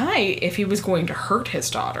this guy if he was going to hurt his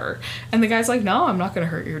daughter. And the guy's like, no, I'm not going to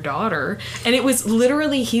hurt your daughter. And it was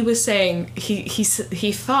literally, he was saying, he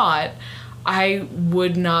thought, I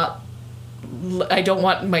don't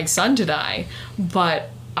want my son to die,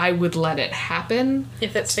 but I would let it happen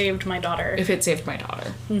if it saved my daughter.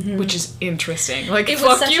 Which is interesting. Like,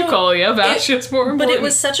 fuck you, Kolya. That's just more important. But it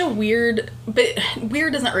was such a weird... But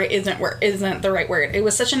weird isn't the right word. It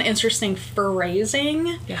was such an interesting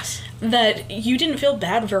phrasing. Yes. That you didn't feel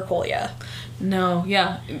bad for Kolya. No,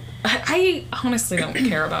 yeah. I honestly don't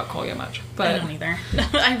care about Kolya much. But I don't either.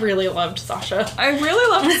 I really loved Sasha. I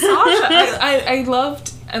really loved Sasha.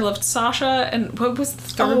 I loved Sasha, and what was the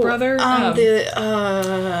third brother? Alexei.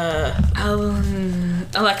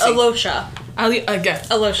 Alyosha.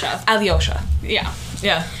 Alyosha. Yeah.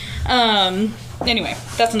 Yeah. Anyway,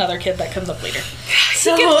 that's another kid that comes up later. He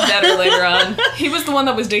gets better later on. He was the one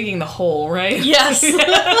that was digging the hole, right? Yes.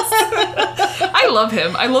 I love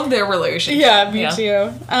him. I love their relationship. Yeah, me too.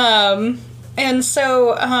 And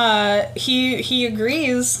so he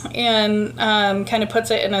agrees and kind of puts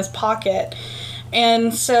it in his pocket.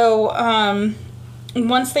 And so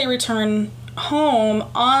once they return home,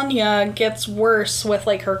 Anya gets worse with,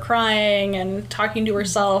 like, her crying and talking to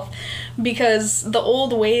herself because the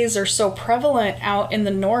old ways are so prevalent out in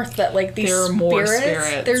the north that, like, these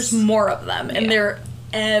spirits, there's more of them, and they're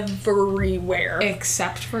everywhere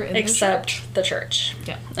except the church.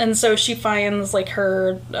 Yeah. And so she finds, like,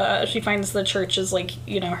 she finds the church as, like,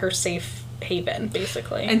 you know, her safe haven,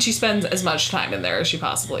 basically. And she spends as much time in there as she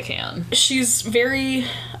possibly can. She's very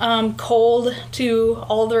cold to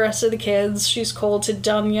all the rest of the kids. She's cold to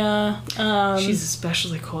Dunya. She's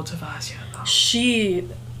especially cold to Vasya, though. She,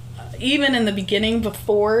 even in the beginning,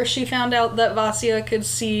 before she found out that Vasya could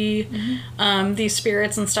see these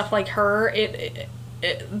spirits and stuff like her,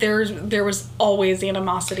 there was always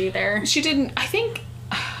animosity there. She didn't, I think,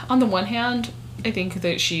 on the one hand, I think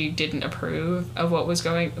that she didn't approve of what was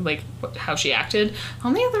going, like, how she acted.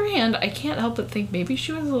 On the other hand, I can't help but think maybe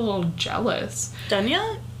she was a little jealous.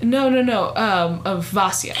 Dunya? No, of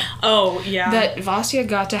Vasya. Oh, yeah. That Vasya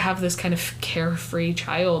got to have this kind of carefree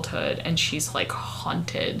childhood, and she's, like,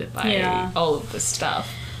 haunted by all of this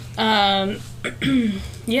stuff.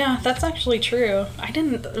 Yeah, that's actually true. I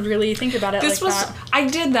didn't really think about it that. I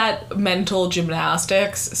did that mental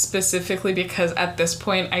gymnastics specifically because at this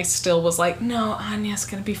point I still was like, no, Anya's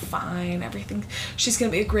gonna be fine. She's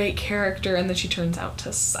gonna be a great character, and then she turns out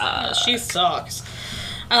to suck. She sucks.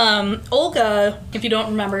 Olga, if you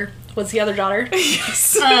don't remember, was the other daughter.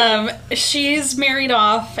 Yes. She's married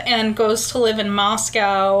off and goes to live in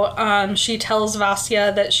Moscow. She tells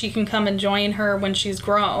Vasya that she can come and join her when she's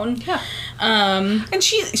grown. Yeah. And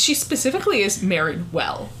she specifically is married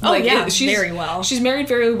well. Very well. She's married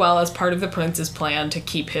very well as part of the prince's plan to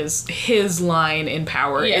keep his line in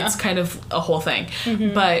power. Yeah. It's kind of a whole thing.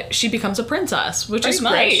 Mm-hmm. But she becomes a princess, which is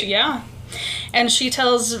great. Yeah. And she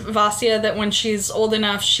tells Vasya that when she's old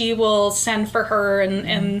enough, she will send for her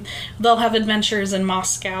and they'll have adventures in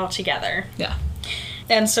Moscow together. Yeah.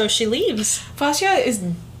 And so she leaves. Vasya is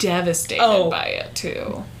devastated by it,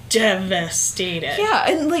 too. Devastated. Yeah,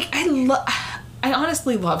 and, like, I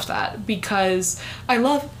honestly love that because I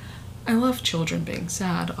love children being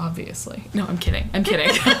sad, obviously. No, I'm kidding.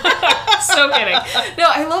 So kidding. No,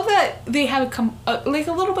 I love that they have a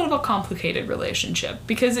little bit of a complicated relationship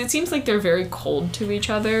because it seems like they're very cold to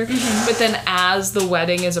each other. Mm-hmm. But then as the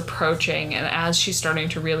wedding is approaching and as she's starting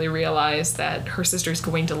to really realize that her sister's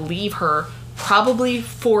going to leave her probably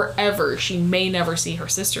forever, she may never see her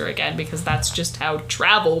sister again because that's just how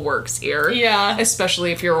travel works here. Yeah.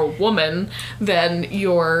 Especially if you're a woman, then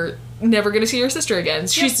you're never going to see your sister again.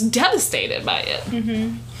 She's devastated by it.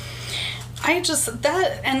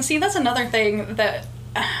 that's another thing that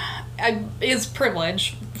is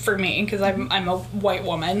privilege for me, because I'm a white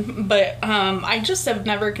woman, but I just have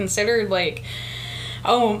never considered, like,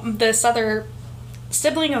 this other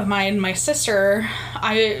sibling of mine, my sister,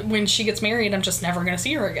 when she gets married, I'm just never gonna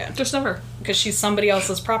see her again. Just never. Because she's somebody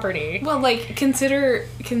else's property. Well, like, consider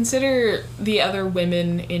the other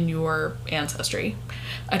women in your ancestry.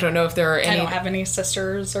 I don't know if there are any... I don't have any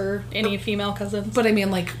sisters or any female cousins. But I mean,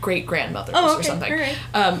 like, great-grandmothers or something. All right.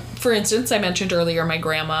 For instance, I mentioned earlier my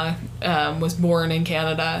grandma was born in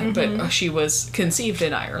Canada, but she was conceived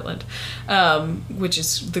in Ireland, which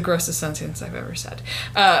is the grossest sentence I've ever said.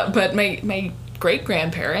 But my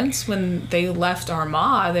great-grandparents, when they left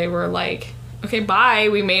Armagh, they were like, okay, bye,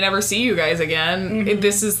 we may never see you guys again.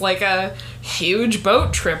 This is like a huge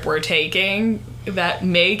boat trip we're taking that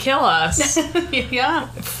may kill us. Yeah.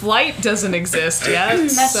 Flight doesn't exist yet.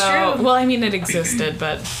 That's true. Well, I mean, it existed,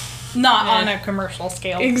 but... Not on a commercial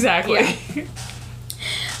scale. Exactly. Yeah.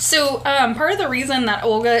 So, part of the reason that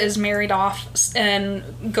Olga is married off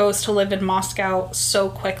and goes to live in Moscow so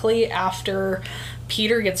quickly after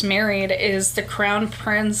Peter gets married is the crown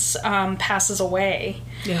prince passes away.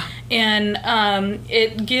 Yeah. And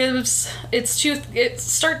it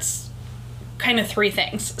starts kind of three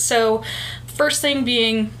things. So, first thing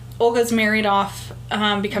being, Olga's married off,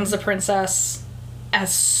 becomes a princess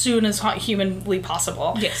as soon as humanly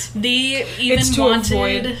possible. Yes. They even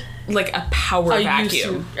wanted... like a power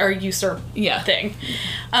vacuum usurp thing.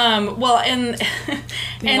 They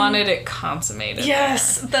wanted it consummated.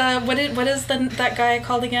 Yes, what is that guy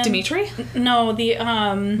called again? Dimitri? No, the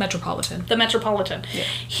Metropolitan. The Metropolitan. Yeah.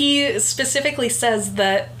 He specifically says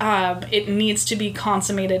that it needs to be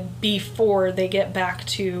consummated before they get back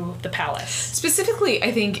to the palace. Specifically,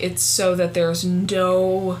 I think it's so that there's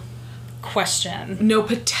no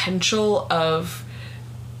potential of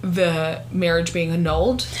the marriage being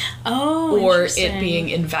annulled or it being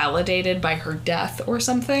invalidated by her death or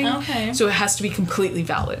something. Okay. So it has to be completely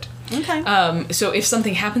valid. Okay. So if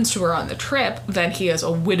something happens to her on the trip, then he is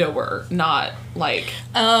a widower, not like...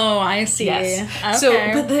 Oh, I see. Yes. Okay. So,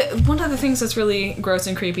 but one of the things that's really gross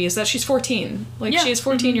and creepy is that she's 14. Like, she is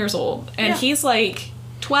 14 years old. And he's like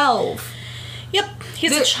 12. Yep.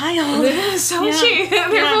 He's a child. So is she. They're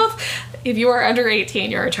both... If you are under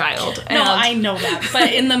 18, you're a child. No, I know that.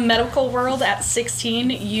 But in the medical world, at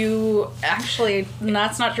 16, you... Actually,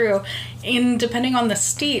 that's not true. Depending on the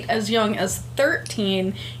state, as young as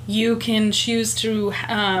 13, you can choose to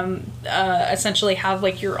essentially have,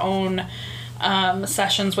 like, your own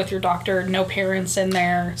sessions with your doctor, no parents in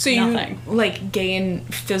there, so nothing. You, like, gain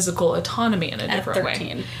physical autonomy in a different way. At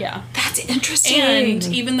 13, yeah. That's interesting. And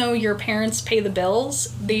even though your parents pay the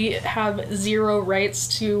bills, they have zero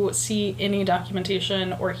rights to see any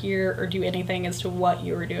documentation or hear or do anything as to what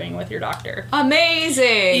you were doing with your doctor.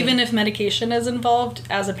 Amazing! Even if medication is involved,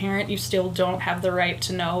 as a parent, you still don't have the right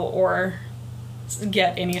to know or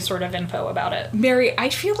get any sort of info about it. Mary, I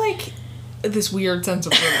feel like this weird sense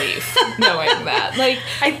of relief knowing that. Like,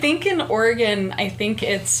 I think in Oregon,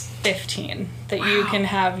 it's 15 that you can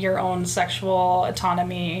have your own sexual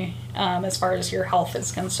autonomy as far as your health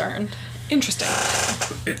is concerned. Interesting.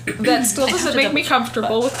 That still doesn't make me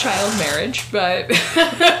comfortable with child marriage, but...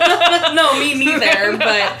 No, me neither,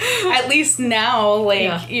 but at least now,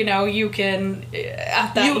 like, you know, you can,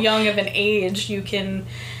 at that young of an age, you can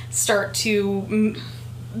start to...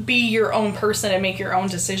 be your own person and make your own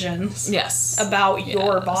decisions. Yes. About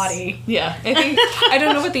your body. Yeah. I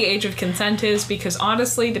don't know what the age of consent is, because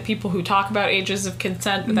honestly, the people who talk about ages of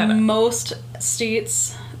consent... Most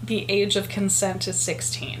states, the age of consent is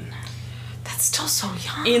 16. That's still so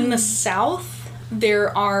young. In the South,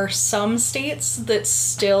 there are some states that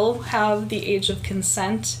still have the age of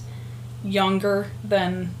consent younger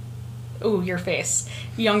than... Ooh, your face.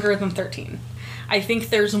 Younger than 13. I think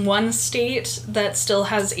there's one state that still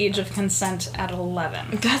has age of consent at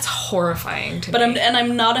 11. That's horrifying to me. But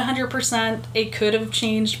I'm not 100%. It could have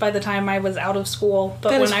changed by the time I was out of school.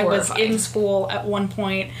 But when I was in school at one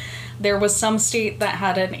point, there was some state that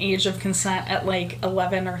had an age of consent at like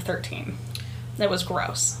 11 or 13. That was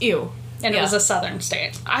gross. Ew. And it was a southern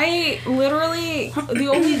state. I literally, the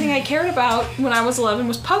only thing I cared about when I was 11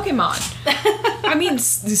 was Pokemon. I mean,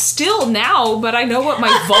 still now, but I know what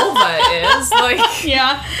my vulva is. Like,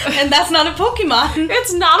 yeah, and that's not a Pokemon.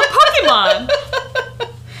 It's not a Pokemon.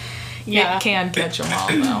 Yeah. It can catch them all,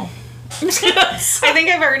 though. I think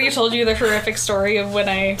I've already told you the horrific story of when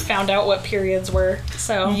I found out what periods were.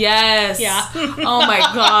 So yes, yeah. Oh my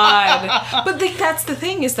god! But that's the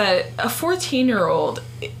thing, is that a 14-year-old,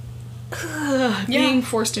 being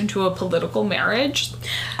forced into a political marriage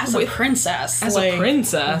as a princess. As a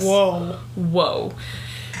princess. Whoa.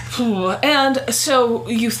 And so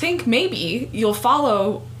you think maybe you'll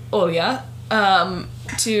follow Olia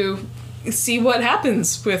to see what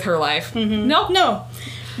happens with her life. Mm-hmm. No.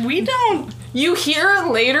 We don't. You hear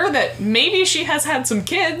later that maybe she has had some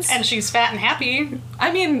kids. And she's fat and happy.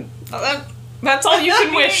 I mean, that's all you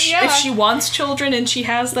can wish. Yeah. If she wants children and she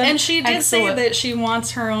has them. And she did say that she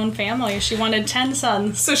wants her own family. She wanted 10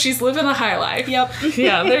 sons. So she's living a high life. Yep.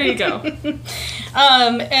 Yeah, there you go.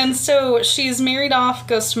 And so she's married off,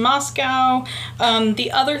 goes to Moscow.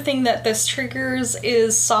 The other thing that this triggers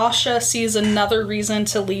is Sasha sees another reason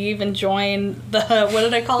to leave and join the, what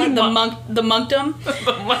did I call it? The monkdom? The monkdom.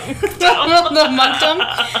 The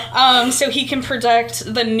monkdom. So he can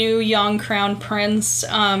protect the new young crown prince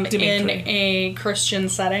in a Christian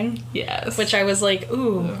setting. Yes. Which I was like,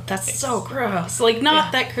 ooh, that's so gross. Like,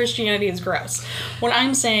 not that Christianity is gross. What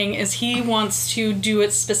I'm saying is he wants to do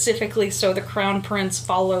it specifically so the crown prince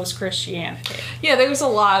follows Christianity. Yeah, there's a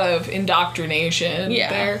lot of indoctrination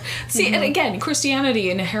there. See, and again, Christianity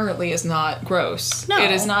inherently is not gross. No.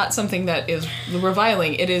 It is not something that is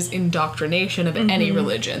reviling. It is indoctrination of any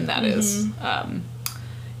religion that is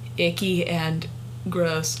icky and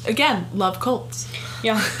gross. Again, love cults.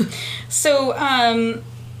 Yeah. So,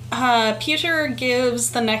 Peter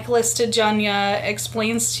gives the necklace to Janya,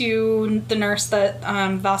 explains to the nurse that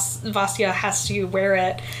Vasya has to wear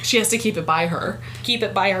it. She has to keep it by her. Keep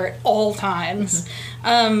it by her at all times.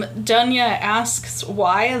 Janya asks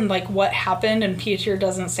why and, like, what happened, and Peter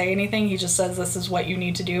doesn't say anything. He just says, this is what you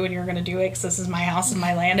need to do, and you're going to do it, because this is my house and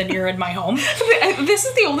my land, and you're in my home. This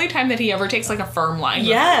is the only time that he ever takes, like, a firm line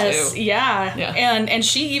yes, with her, too. Yeah. And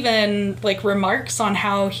she even, like, remarks on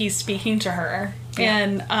how he's speaking to her.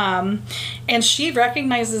 Yeah. And she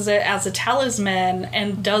recognizes it as a talisman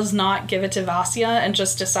and does not give it to Vasya and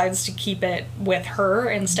just decides to keep it with her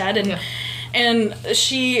instead. And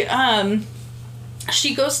she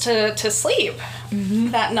goes to sleep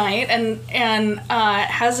that night and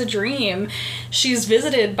has a dream. She's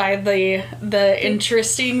visited by the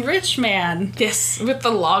interesting rich man. Yes, with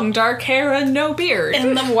the long dark hair and no beard.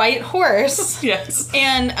 And the white horse. Yes.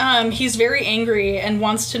 And he's very angry and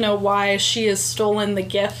wants to know why she has stolen the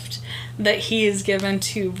gift that he has given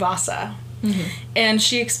to Vasa. And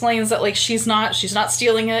she explains that, like, she's not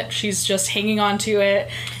stealing it, she's just hanging on to it,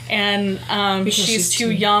 and she's too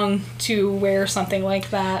young to wear something like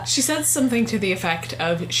that. She said something to the effect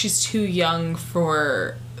of she's too young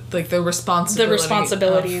for, like, the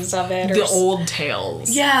responsibilities of it. The old tales.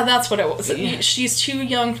 Yeah, that's what it was. Yeah. She's too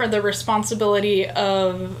young for the responsibility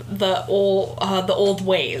of the old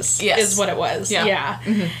ways. Yes. Is what it was. Yeah.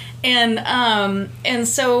 And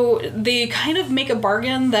so they kind of make a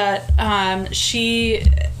bargain that she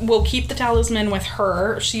will keep the talisman with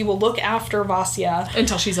her. She will look after Vasya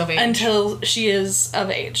until she's of age. Until she is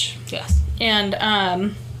of age. Yes. And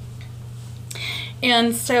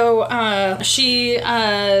so she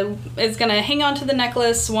is going to hang on to the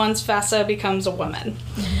necklace once Vasa becomes a woman.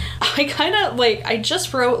 I kind of, like, I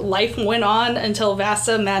just wrote life went on until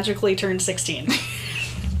Vasa magically turned 16. But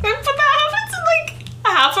that happens in, like,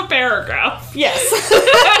 half a paragraph. Yes.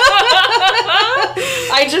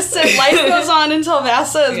 I just said life goes on until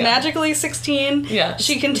Vasa is magically 16. Yeah.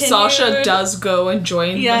 She continued. Sasha does go and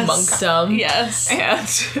join the monkdom. Yes.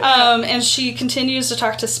 And she continues to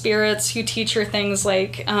talk to spirits who teach her things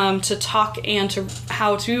like to talk and to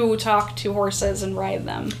how to talk to horses and ride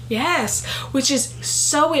them. Yes. Which is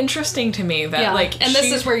so interesting to me that and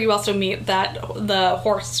this is where you also meet the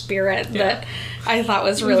horse spirit that I thought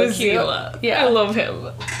was really cute. Yeah. I love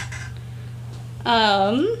him.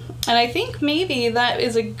 And I think maybe that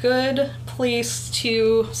is a good place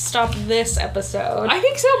to stop this episode. I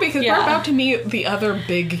think so, because we're about to meet the other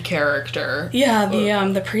big character. Yeah,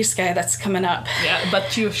 the priest guy that's coming up. Yeah,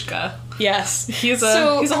 Batyushka. Yes. He's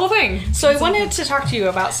a whole thing. So I wanted to talk to you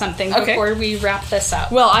about something before we wrap this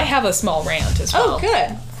up. Well, I have a small rant as well. Oh,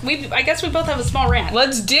 good. I guess we both have a small rant.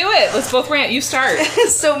 Let's do it. Let's both rant. You start.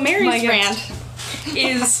 So Mary's rant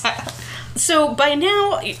is... So by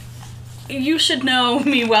now... You should know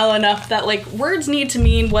me well enough that, like, words need to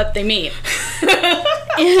mean what they mean.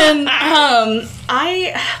 And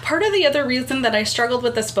part of the other reason that I struggled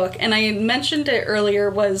with this book, and I mentioned it earlier,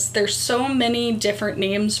 was there's so many different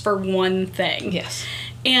names for one thing. Yes.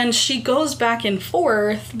 And she goes back and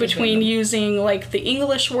forth between using, like, the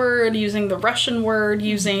English word, using the Russian word,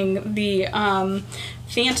 using the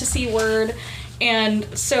fantasy word.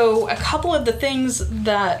 And so a couple of the things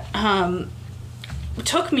that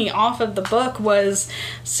took me off of the book was,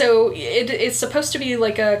 so it's supposed to be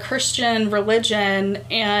like a Christian religion,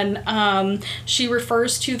 and she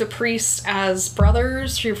refers to the priests as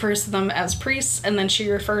brothers, she refers to them as priests, and then she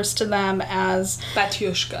refers to them as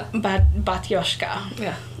Batyushka. Batyushka.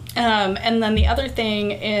 Yeah. And then the other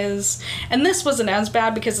thing is, and this wasn't as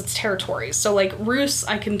bad because it's territories. So, like, Rus,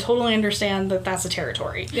 I can totally understand that that's a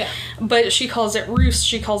territory. Yeah. But she calls it Rus,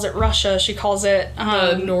 she calls it Russia, she calls it...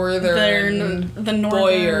 the northern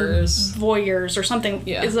Voyeurs. Voyeurs or something.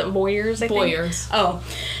 Yeah. Is it Voyeurs, I think? Voyeurs. Oh.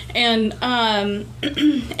 And,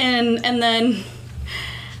 and then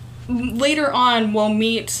later on we'll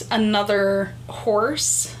meet another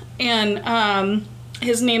horse, and,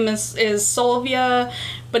 his name is Solvia,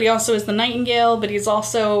 but he also is the Nightingale, but he's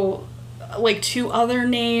also, like, 2 other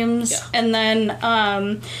names. Yeah. And then,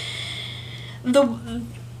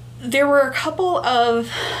 there were a couple of,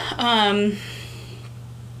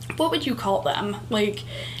 what would you call them? Like,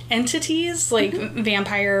 entities? Like,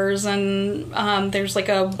 vampires, and, there's, like,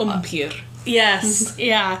 a... Umpir. Yes,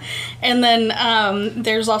 yeah. And then,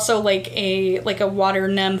 there's also, like a water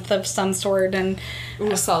nymph of some sort, and...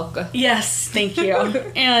 Rusalka. Yes, thank you.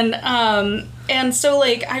 And so,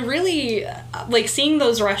 like, I really, like, seeing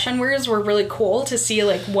those Russian words were really cool to see,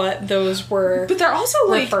 like, what those were. But they're also,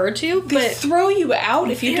 like, referred to. They but throw you out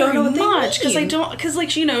if you don't know what they mean. Because,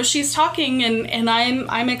 like, you know, she's talking, and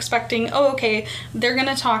I'm expecting, oh, okay, they're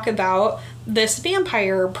gonna talk about this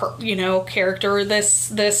vampire, character,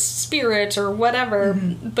 this spirit or whatever,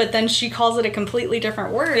 but then she calls it a completely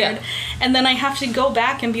different word, and then I have to go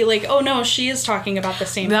back and be like, oh no, she is talking about the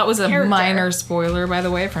same. That was a character. Minor spoiler, by the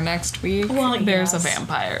way, for next week. Well, there's yes. a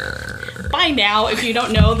vampire. By now, if you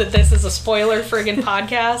don't know that this is a spoiler friggin'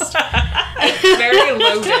 podcast, very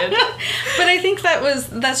loaded. But I think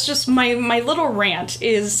that's just my little rant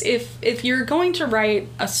is if you're going to write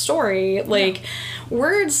a story, like,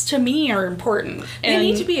 words to me are important. They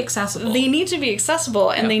need to be accessible. They need to be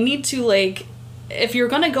accessible, and they need to, like, if you're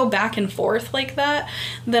going to go back and forth like that,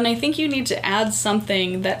 then I think you need to add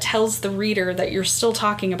something that tells the reader that you're still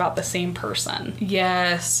talking about the same person.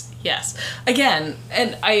 Yes. Again,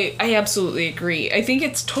 and I absolutely agree. I think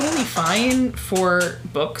it's totally fine for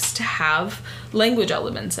books to have language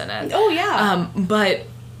elements in it. Oh, yeah. But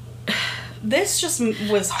this just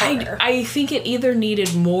was harder. I think it either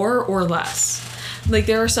needed more or less. Like,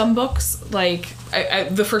 there are some books, like,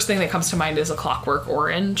 the first thing that comes to mind is A Clockwork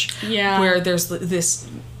Orange. Yeah. Where there's this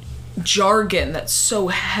jargon that's so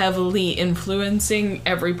heavily influencing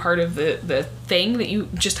every part of the thing that you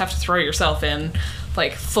just have to throw yourself in,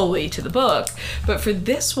 like, fully to the book. But for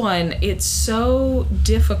this one, it's so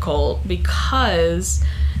difficult because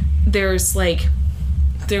there's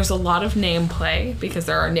a lot of name play, because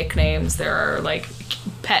there are nicknames, there are, like,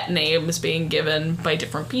 pet names being given by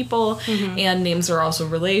different people, and names are also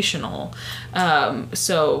relational.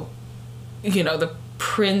 So, you know, the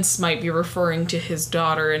prince might be referring to his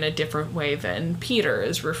daughter in a different way than Peter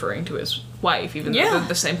is referring to his wife, even though they're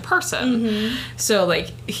the same person. So,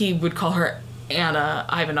 like, he would call her Anna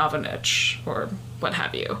Ivanovich, or what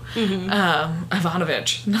have you.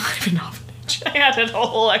 Ivanovich, not Ivanovich. I added a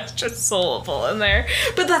whole extra syllable in there.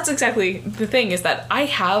 But that's exactly the thing, is that I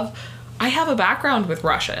have a background with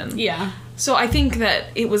Russian. Yeah. So I think that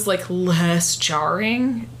it was, like, less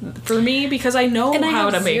jarring for me, because I know how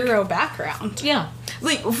to make... zero background. Yeah.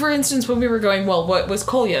 Like, for instance, when we were going, well, what was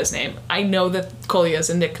Kolya's name? I know that Kolya is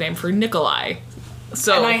a nickname for Nikolai.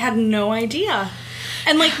 So... And I had no idea.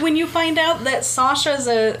 And, like, when you find out that Sasha's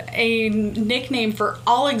a nickname for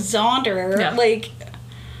Alexander, like...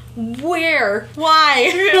 Where?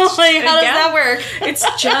 Why? Like, how does that work?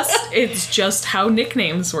 It's just how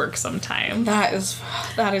nicknames work sometimes.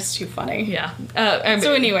 That is too funny. Yeah.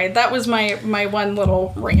 So anyway, that was my one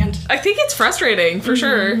little rant. I think it's frustrating, for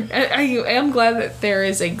sure. I am glad that there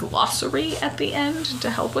is a glossary at the end to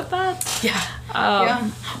help with that. Yeah.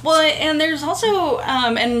 Well, and there's also,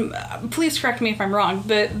 and please correct me if I'm wrong,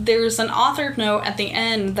 but there's an author note at the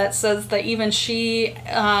end that says that even she,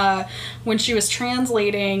 when she was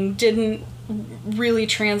translating, didn't really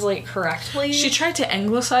translate correctly. She tried to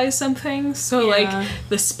anglicize some things, so like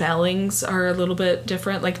the spellings are a little bit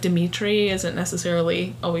different. Like Dimitri isn't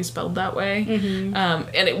necessarily always spelled that way,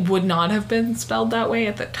 and it would not have been spelled that way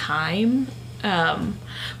at the time.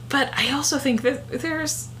 But I also think that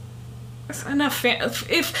there's enough.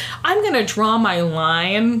 If I'm gonna draw my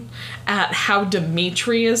line at how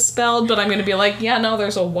Dimitri is spelled, but I'm gonna be like, yeah, no,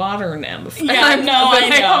 there's a water nymph. Yeah, I know. I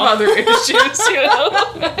have other issues, you know.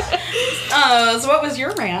 So what was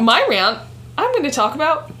your rant? My rant, I'm gonna talk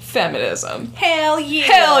about feminism. Hell yeah.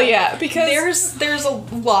 Hell yeah. Because there's a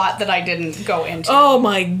lot that I didn't go into. Oh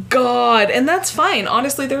my god. And that's fine.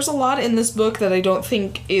 Honestly, there's a lot in this book that I don't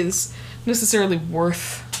think is necessarily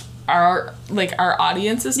worth our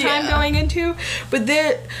audience's time going into. But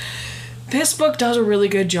this book does a really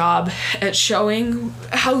good job at showing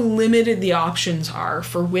how limited the options are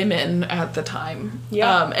for women at the time.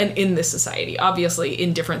 Yeah. And in this society. Obviously,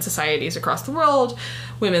 in different societies across the world,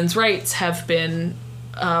 women's rights have been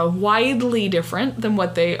widely different than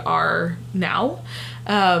what they are now.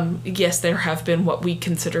 Yes, there have been what we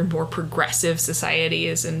consider more progressive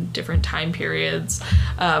societies in different time periods.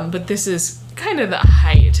 But this is kind of the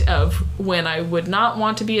height of when I would not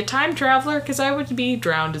want to be a time traveler because I would be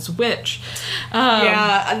drowned as a witch.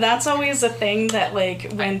 Yeah, and that's always a thing that,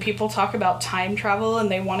 like, when people talk about time travel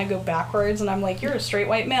and they want to go backwards, and I'm like, you're a straight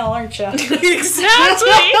white male, aren't you?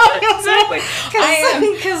 Exactly.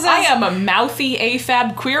 I am a mouthy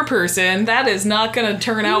AFAB queer person. That is not going to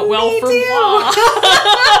turn out well for me.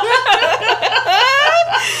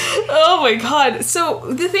 Oh my god.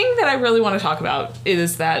 So the thing that I really want to talk about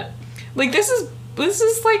is that, like, this is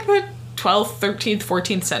like the 12th, 13th,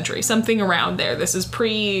 14th century, something around there. This is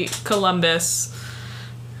pre-Columbus.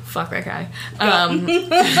 Fuck that guy.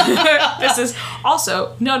 This is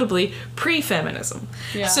also notably pre-feminism.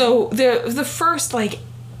 Yeah. So the first, like,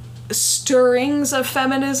 stirrings of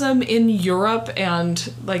feminism in Europe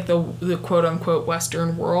and, like, the quote-unquote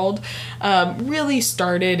Western world really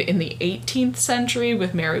started in the 18th century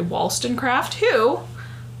with Mary Wollstonecraft, who...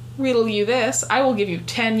 riddle you this. I will give you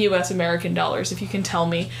 10 US American dollars if you can tell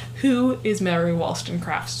me who is Mary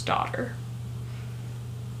Wollstonecraft's daughter.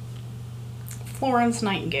 Florence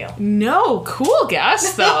Nightingale. No, cool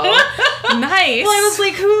guess though. Nice. Well, I was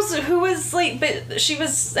like, who was like, but she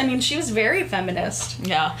was very feminist.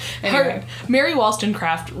 Yeah. Anyway. Mary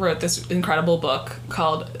Wollstonecraft wrote this incredible book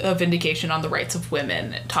called A Vindication on the Rights of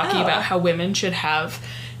Women, talking about how women should have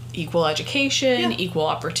equal education, equal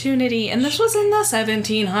opportunity, and this was in the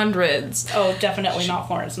 1700s. Oh, definitely not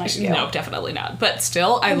Florence Nightingale. No, definitely not. But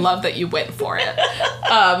still, I love that you went for it.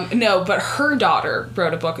 No, but her daughter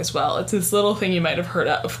wrote a book as well. It's this little thing you might have heard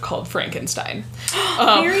of called Frankenstein.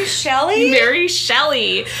 Mary Shelley? Mary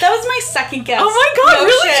Shelley. That was my second guess. Oh my god, no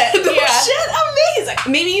really? Shit. No Yeah. shit, amazing.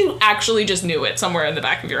 Maybe you actually just knew it somewhere in the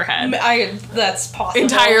back of your head. That's possible.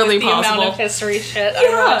 Entirely with possible. The amount of history shit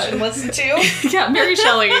I watch and listen to. Yeah, Mary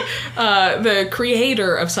Shelley, the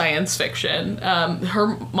creator of science fiction.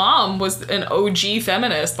 Her mom was an OG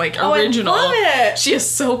feminist, like original. I love it. She is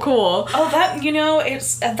so cool. Oh, that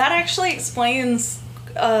that actually explains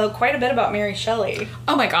quite a bit about Mary Shelley.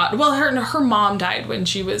 Oh my god. Well, her mom died when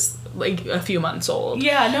she was like a few months old.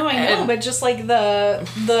 Yeah, no, I know, but just like the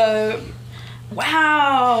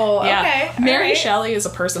wow. Yeah. Okay. Mary Shelley is a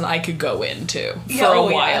person I could go into for a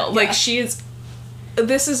while. Yeah. Like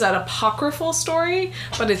this is an apocryphal story,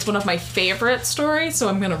 but it's one of my favorite stories, so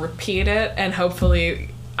I'm going to repeat it and hopefully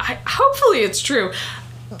it's true.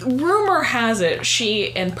 Rumor has it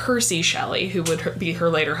she and Percy Shelley, who would be her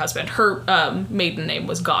later husband, her maiden name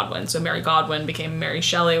was Godwin, so Mary Godwin became Mary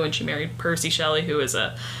Shelley when she married Percy Shelley, who is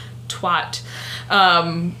a twat.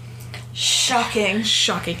 Shocking.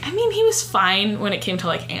 I mean, he was fine when it came to,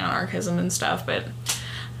 like, anarchism and stuff, but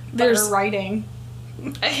there's... Better writing.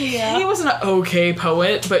 Yeah. He was an okay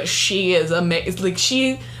poet, but she is amazing. Like,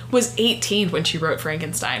 she was 18 when she wrote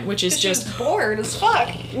Frankenstein, which is just... She was bored as fuck.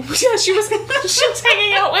 Yeah, she was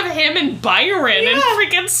hanging out with him and Byron in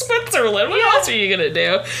freaking Switzerland. What else are you gonna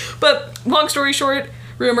do? But, long story short,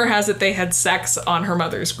 rumor has it they had sex on her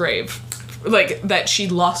mother's grave. Like, that she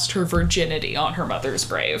lost her virginity on her mother's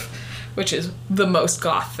grave, which is the most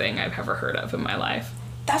goth thing I've ever heard of in my life.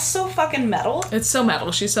 That's so fucking metal. It's so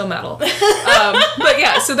metal. She's so metal. But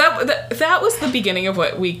yeah, so that was the beginning of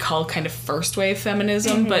what we call kind of first wave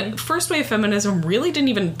feminism. Mm-hmm. But first wave feminism really didn't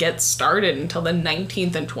even get started until the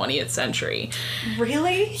 19th and 20th century.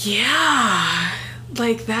 Really? Yeah.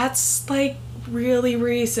 Like, that's, like, really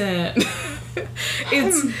recent.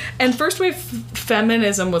 And first wave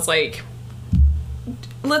feminism was like,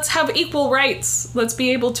 let's have equal rights. Let's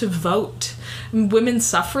be able to vote. Women's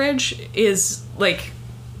suffrage is, like...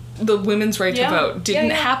 The women's right to vote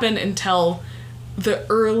didn't happen until the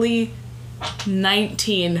early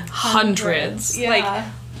 1900s. Yeah. Like,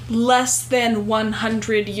 less than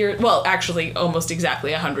 100 years... Well, actually, almost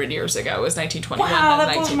exactly 100 years ago. It was 1921. Wow,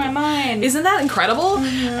 that blows my mind. Isn't that incredible?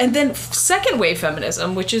 Mm-hmm. And then second wave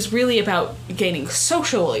feminism, which is really about gaining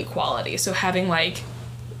social equality. So having, like,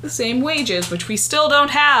 the same wages, which we still don't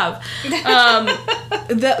have.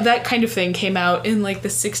 That kind of thing came out in like the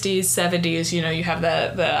 60s, 70s. You know, you have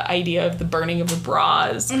the idea of the burning of the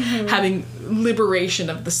bras, having liberation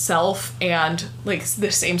of the self and like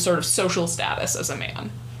the same sort of social status as a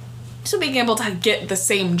man. So being able to get the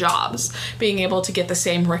same jobs, being able to get the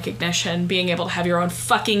same recognition, being able to have your own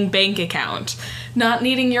fucking bank account, not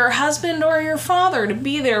needing your husband or your father to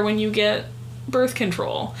be there when you get birth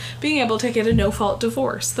control, being able to get a no-fault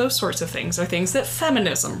divorce, those sorts of things are things that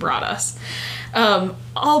feminism brought us.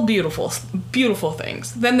 All beautiful, beautiful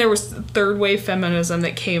things. Then there was third wave feminism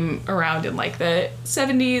that came around in like the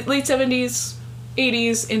 70s, late 70s,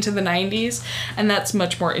 80s into the 90s, and that's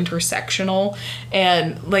much more intersectional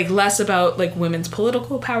and like less about like women's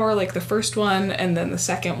political power like the first one, and then the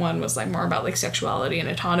second one was like more about like sexuality and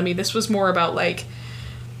autonomy. This was more about like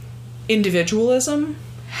individualism,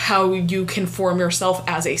 how you can form yourself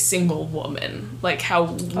as a single woman, like how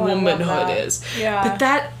womanhood is. Yeah. But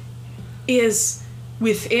that is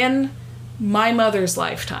within my mother's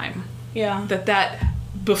lifetime. Yeah. That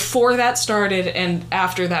before that started and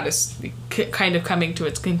after that is kind of coming to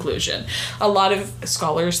its conclusion. A lot of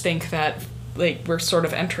scholars think that like we're sort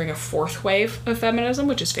of entering a fourth wave of feminism,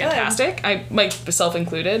 which is fantastic. I myself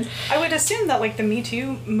included. I would assume that like the Me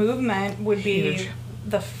Too movement would be huge.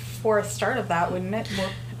 The fourth start of that, wouldn't it?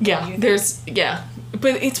 But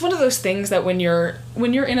it's one of those things that when you're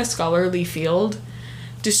in a scholarly field,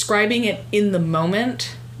 describing it in the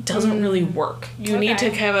moment doesn't really work. You need to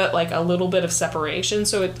have a little bit of separation.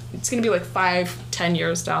 So it's going to be like 5-10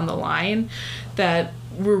 years down the line that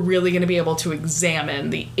we're really going to be able to examine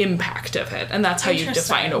the impact of it. And that's how you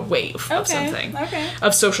define a wave of something.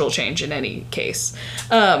 Of social change in any case.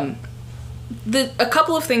 A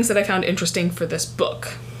couple of things that I found interesting for this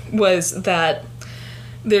book was that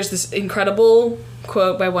there's this incredible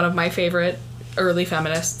quote by one of my favorite early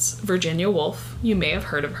feminists, Virginia Woolf. You may have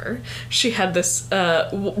heard of her. She had this,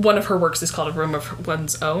 one of her works is called A Room of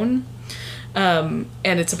One's Own, and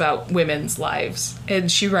it's about women's lives.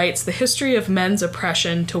 And she writes, "The history of men's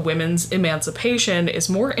oppression to women's emancipation is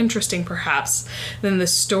more interesting, perhaps, than the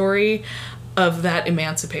story of that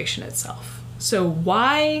emancipation itself. So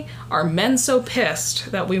why are men so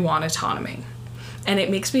pissed that we want autonomy?" And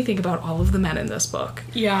it makes me think about all of the men in this book.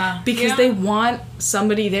 Yeah. Because they want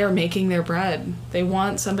somebody there making their bread. They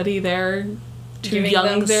want somebody there to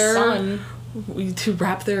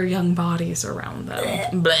wrap their young bodies around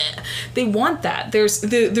them. Blech. They want that. There's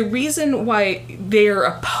the reason why they're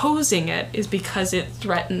opposing it is because it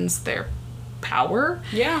threatens their power.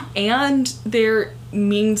 Yeah. And their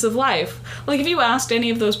means of life. Like if you asked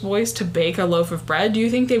any of those boys to bake a loaf of bread, do you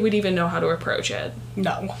think they would even know how to approach it?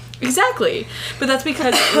 No. Exactly. But that's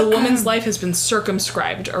because the woman's life has been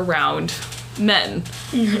circumscribed around men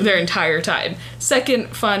their entire time.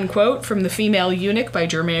 Second fun quote from The Female Eunuch by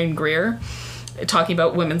Germaine Greer, talking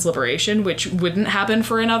about women's liberation, which wouldn't happen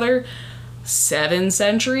for another 7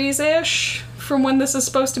 centuries-ish from when this is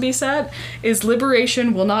supposed to be set, is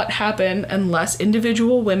liberation will not happen unless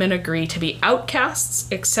individual women agree to be outcasts,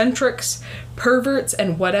 eccentrics, perverts,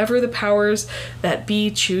 and whatever the powers that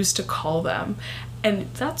be choose to call them.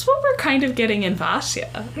 And that's what we're kind of getting in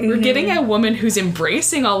Vasya. We're getting a woman who's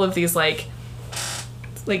embracing all of these like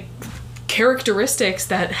characteristics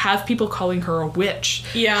that have people calling her a witch.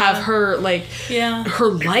 Yeah. Have her her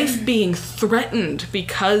life being threatened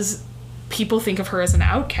because people think of her as an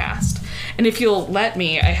outcast. And if you'll let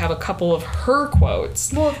me, I have a couple of her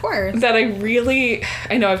quotes. Well, of course. That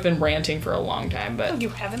I know I've been ranting for a long time, but... No, you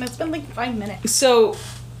haven't. It's been like 5 minutes. So,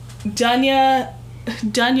 Dunya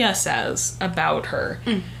says about her,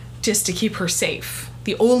 just to keep her safe,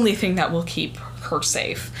 the only thing that will keep her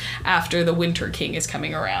safe after the Winter King is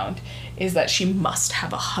coming around is that she must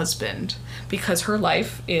have a husband, because her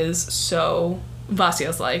life is so...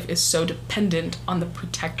 Vasya's life is so dependent on the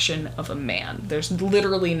protection of a man. There's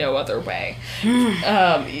literally no other way,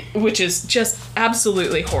 which is just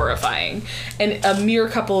absolutely horrifying. And a mere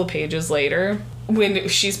couple of pages later, when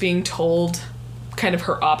she's being told kind of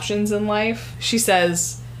her options in life, she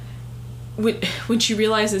says, when she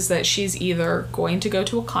realizes that she's either going to go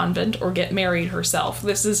to a convent or get married herself,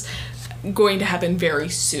 this is going to happen very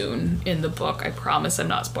soon in the book. I promise I'm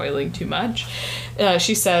not spoiling too much.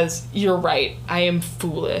 She says, "You're right. I am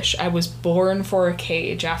foolish. I was born for a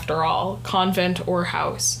cage after all. Convent or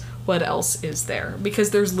house. What else is there?"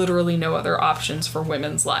 Because there's literally no other options for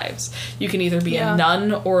women's lives. You can either be a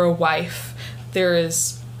nun or a wife. There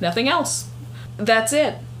is nothing else. That's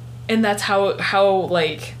it. And that's how it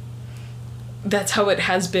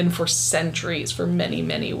has been for centuries for many,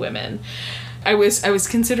 many women. I was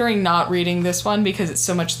considering not reading this one because it's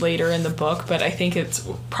so much later in the book, but I think it's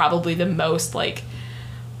probably the most, like,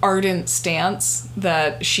 ardent stance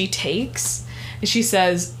that she takes. And she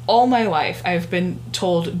says, all my life I've been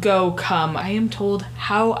told, go, come. I am told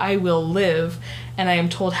how I will live, and I am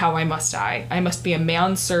told how I must die. I must be a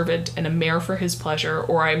man's servant and a mare for his pleasure,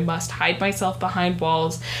 or I must hide myself behind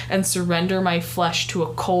walls and surrender my flesh to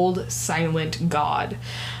a cold, silent God.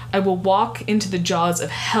 I will walk into the jaws of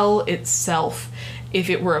hell itself if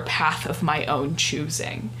it were a path of my own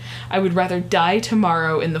choosing. I would rather die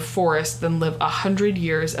tomorrow in the forest than live 100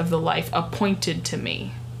 years of the life appointed to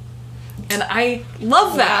me. And I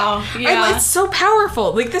love that. Wow. Yeah. It's so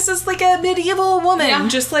powerful. Like, this is like a medieval woman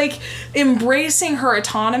just, like, embracing her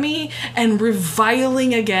autonomy and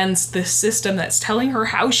reviling against the system that's telling her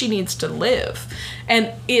how she needs to live.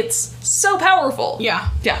 And it's so powerful.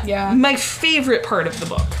 Yeah. Yeah. Yeah. My favorite part of the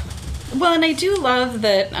book. Well, and I do love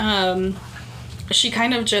that she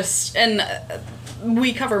kind of just, and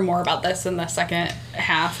we cover more about this in the second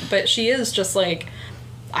half, but she is just like,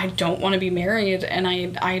 I don't want to be married, and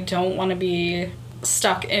I don't want to be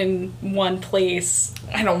stuck in one place.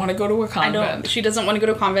 I don't want to go to a convent. She doesn't want to go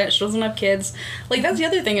to a convent. She doesn't have kids. Like, that's the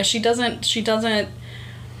other thing, is she doesn't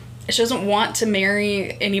want to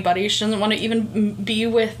marry anybody. She doesn't want to even be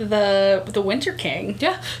with the Winter King.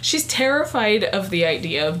 Yeah. She's terrified of the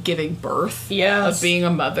idea of giving birth. Yes. Of being a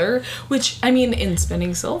mother. Which, I mean, in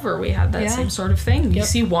Spinning Silver, we had that same sort of thing. You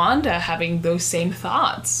see Wanda having those same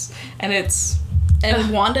thoughts. And it's...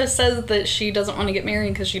 And Wanda says that she doesn't want to get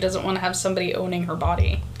married because she doesn't want to have somebody owning her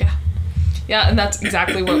body. Yeah. Yeah, and that's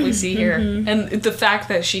exactly what we see here. And the fact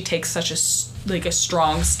that she takes such a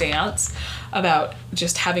strong stance about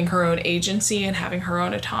just having her own agency and having her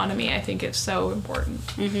own autonomy, I think it's so important.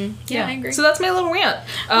 Yeah, I agree. So that's my little rant.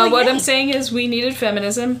 What I'm saying is we needed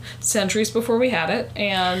feminism centuries before we had it,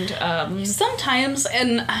 and sometimes,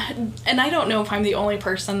 and I don't know if I'm the only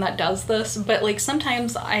person that does this, but, like,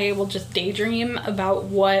 sometimes I will just daydream about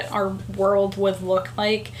what our world would look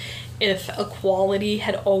like if equality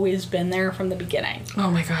had always been there from the beginning. Oh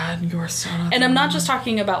my god, you are so not. And I'm not just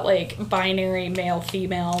talking about, like, binary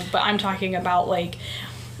male-female, but I'm talking about, like,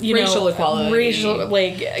 racial equality, racial,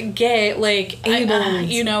 like, gay, like,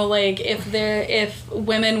 like, if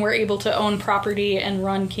women were able to own property and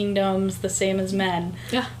run kingdoms the same as men,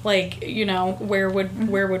 like, where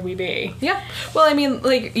would we be? Yeah. Well, I mean,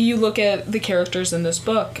 like, you look at the characters in this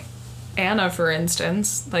book, Anna, for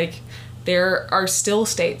instance, like, there are still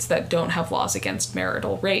states that don't have laws against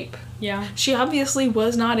marital rape. Yeah. She obviously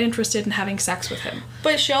was not interested in having sex with him.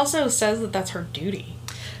 But she also says that that's her duty.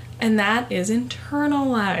 And that is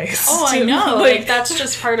internalized. Oh, I know. Like, that's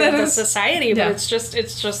just part of the society, but it's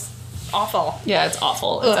just awful. Yeah, it's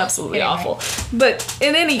awful. It's absolutely awful. But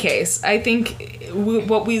in any case, I think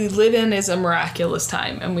what we live in is a miraculous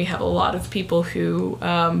time, and we have a lot of people who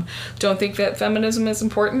don't think that feminism is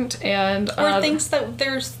important, and or thinks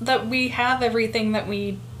that we have everything that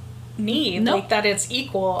we need, like that it's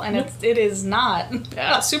equal, and it is not.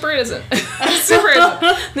 Yeah, super isn't. Super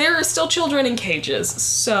isn't. There are still children in cages,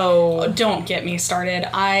 so don't get me started.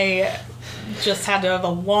 I just had to have a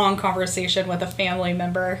long conversation with a family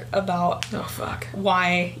member about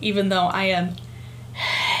why, even though I am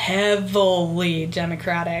heavily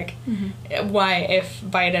Democratic, why if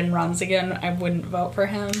Biden runs again, I wouldn't vote for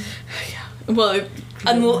him. Yeah. Well,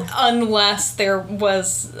 unless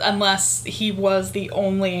he was the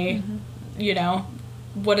only,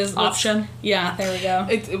 what is option? Yeah, there we go.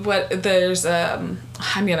 There's I'm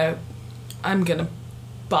gonna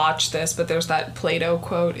botch this, but there's that Plato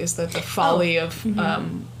quote, is that the folly of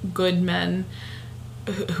good men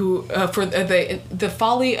who for the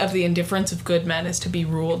folly of the indifference of good men is to be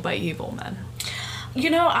ruled by evil men.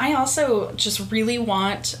 I also just really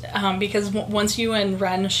want, because once you and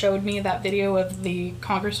Ren showed me that video of the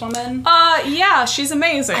Congresswoman. Yeah, she's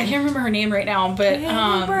amazing. I can't remember her name right now, but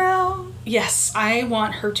Brown. Yes, I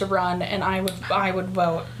want her to run, and I would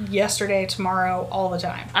vote yesterday, tomorrow, all the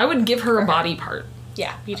time. I would give her a body part.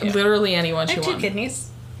 Yeah, me too. Literally anyone she wants. I have 2 kidneys.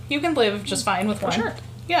 You can live just fine with one. Sure.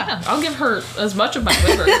 Yeah, I'll give her as much of my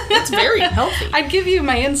liver. It's very healthy. I'd give you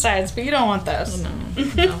my insides, but you don't want this. No.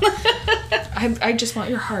 I just want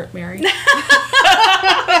your heart, Mary.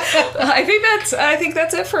 I think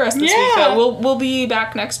that's it for us this week. We'll be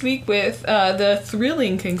back next week with the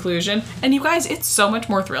thrilling conclusion. And you guys, it's so much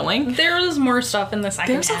more thrilling. There's more stuff in the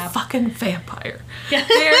second half. There's a fucking vampire. Yeah.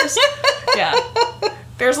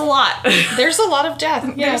 There's a lot. There's a lot of death.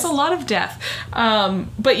 Yes. There's a lot of death.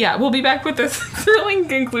 But yeah, we'll be back with the thrilling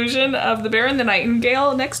conclusion of The Bear and the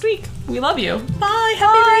Nightingale next week. We love you. Bye.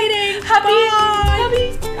 Happy reading. Happy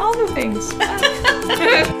all the things. Bye.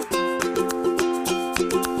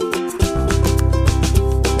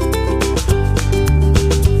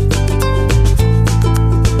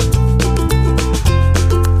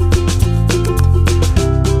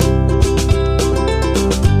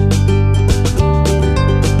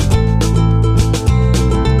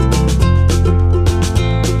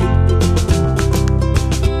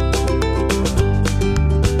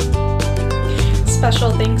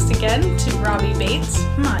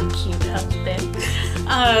 Yes, my cute husband.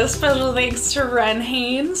 Special thanks to Ren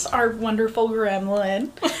Haynes, our wonderful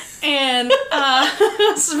gremlin. And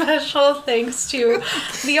special thanks to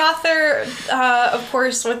the author. Of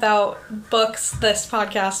course, without books, this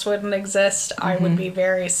podcast wouldn't exist. I would be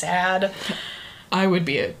very sad. I would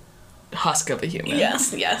be a husk of a human.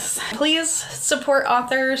 Yes. Please support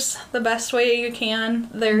authors the best way you can.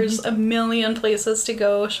 There's a million places to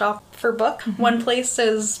go shop for book. One place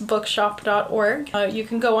is bookshop.org. You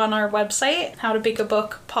can go on our website,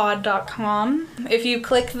 howtobakeabookpod.com. If you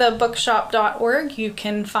click the bookshop.org, you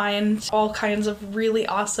can find all kinds of really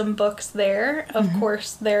awesome books there. Of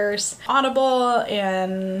course, there's Audible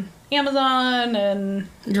and Amazon and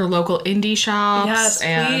your local indie shops. Yes,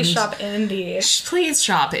 please shop indie. Please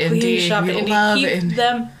shop indie. Please shop indie. Love Keep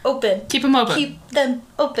them open. Keep them open. Keep them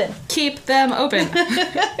open. Keep them open.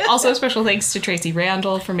 Also, special thanks to Tracy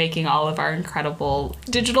Randall for making all of our incredible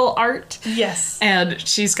digital art. Yes. And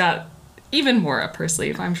she's got even more up her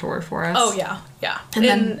sleeve, I'm sure, for us. Oh, yeah.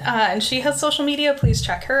 And she has social media. Please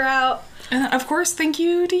check her out. And of course, thank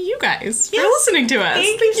you to you guys for listening to us.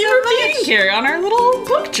 Thank you so for much. being here on our little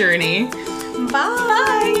book journey.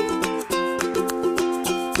 Bye.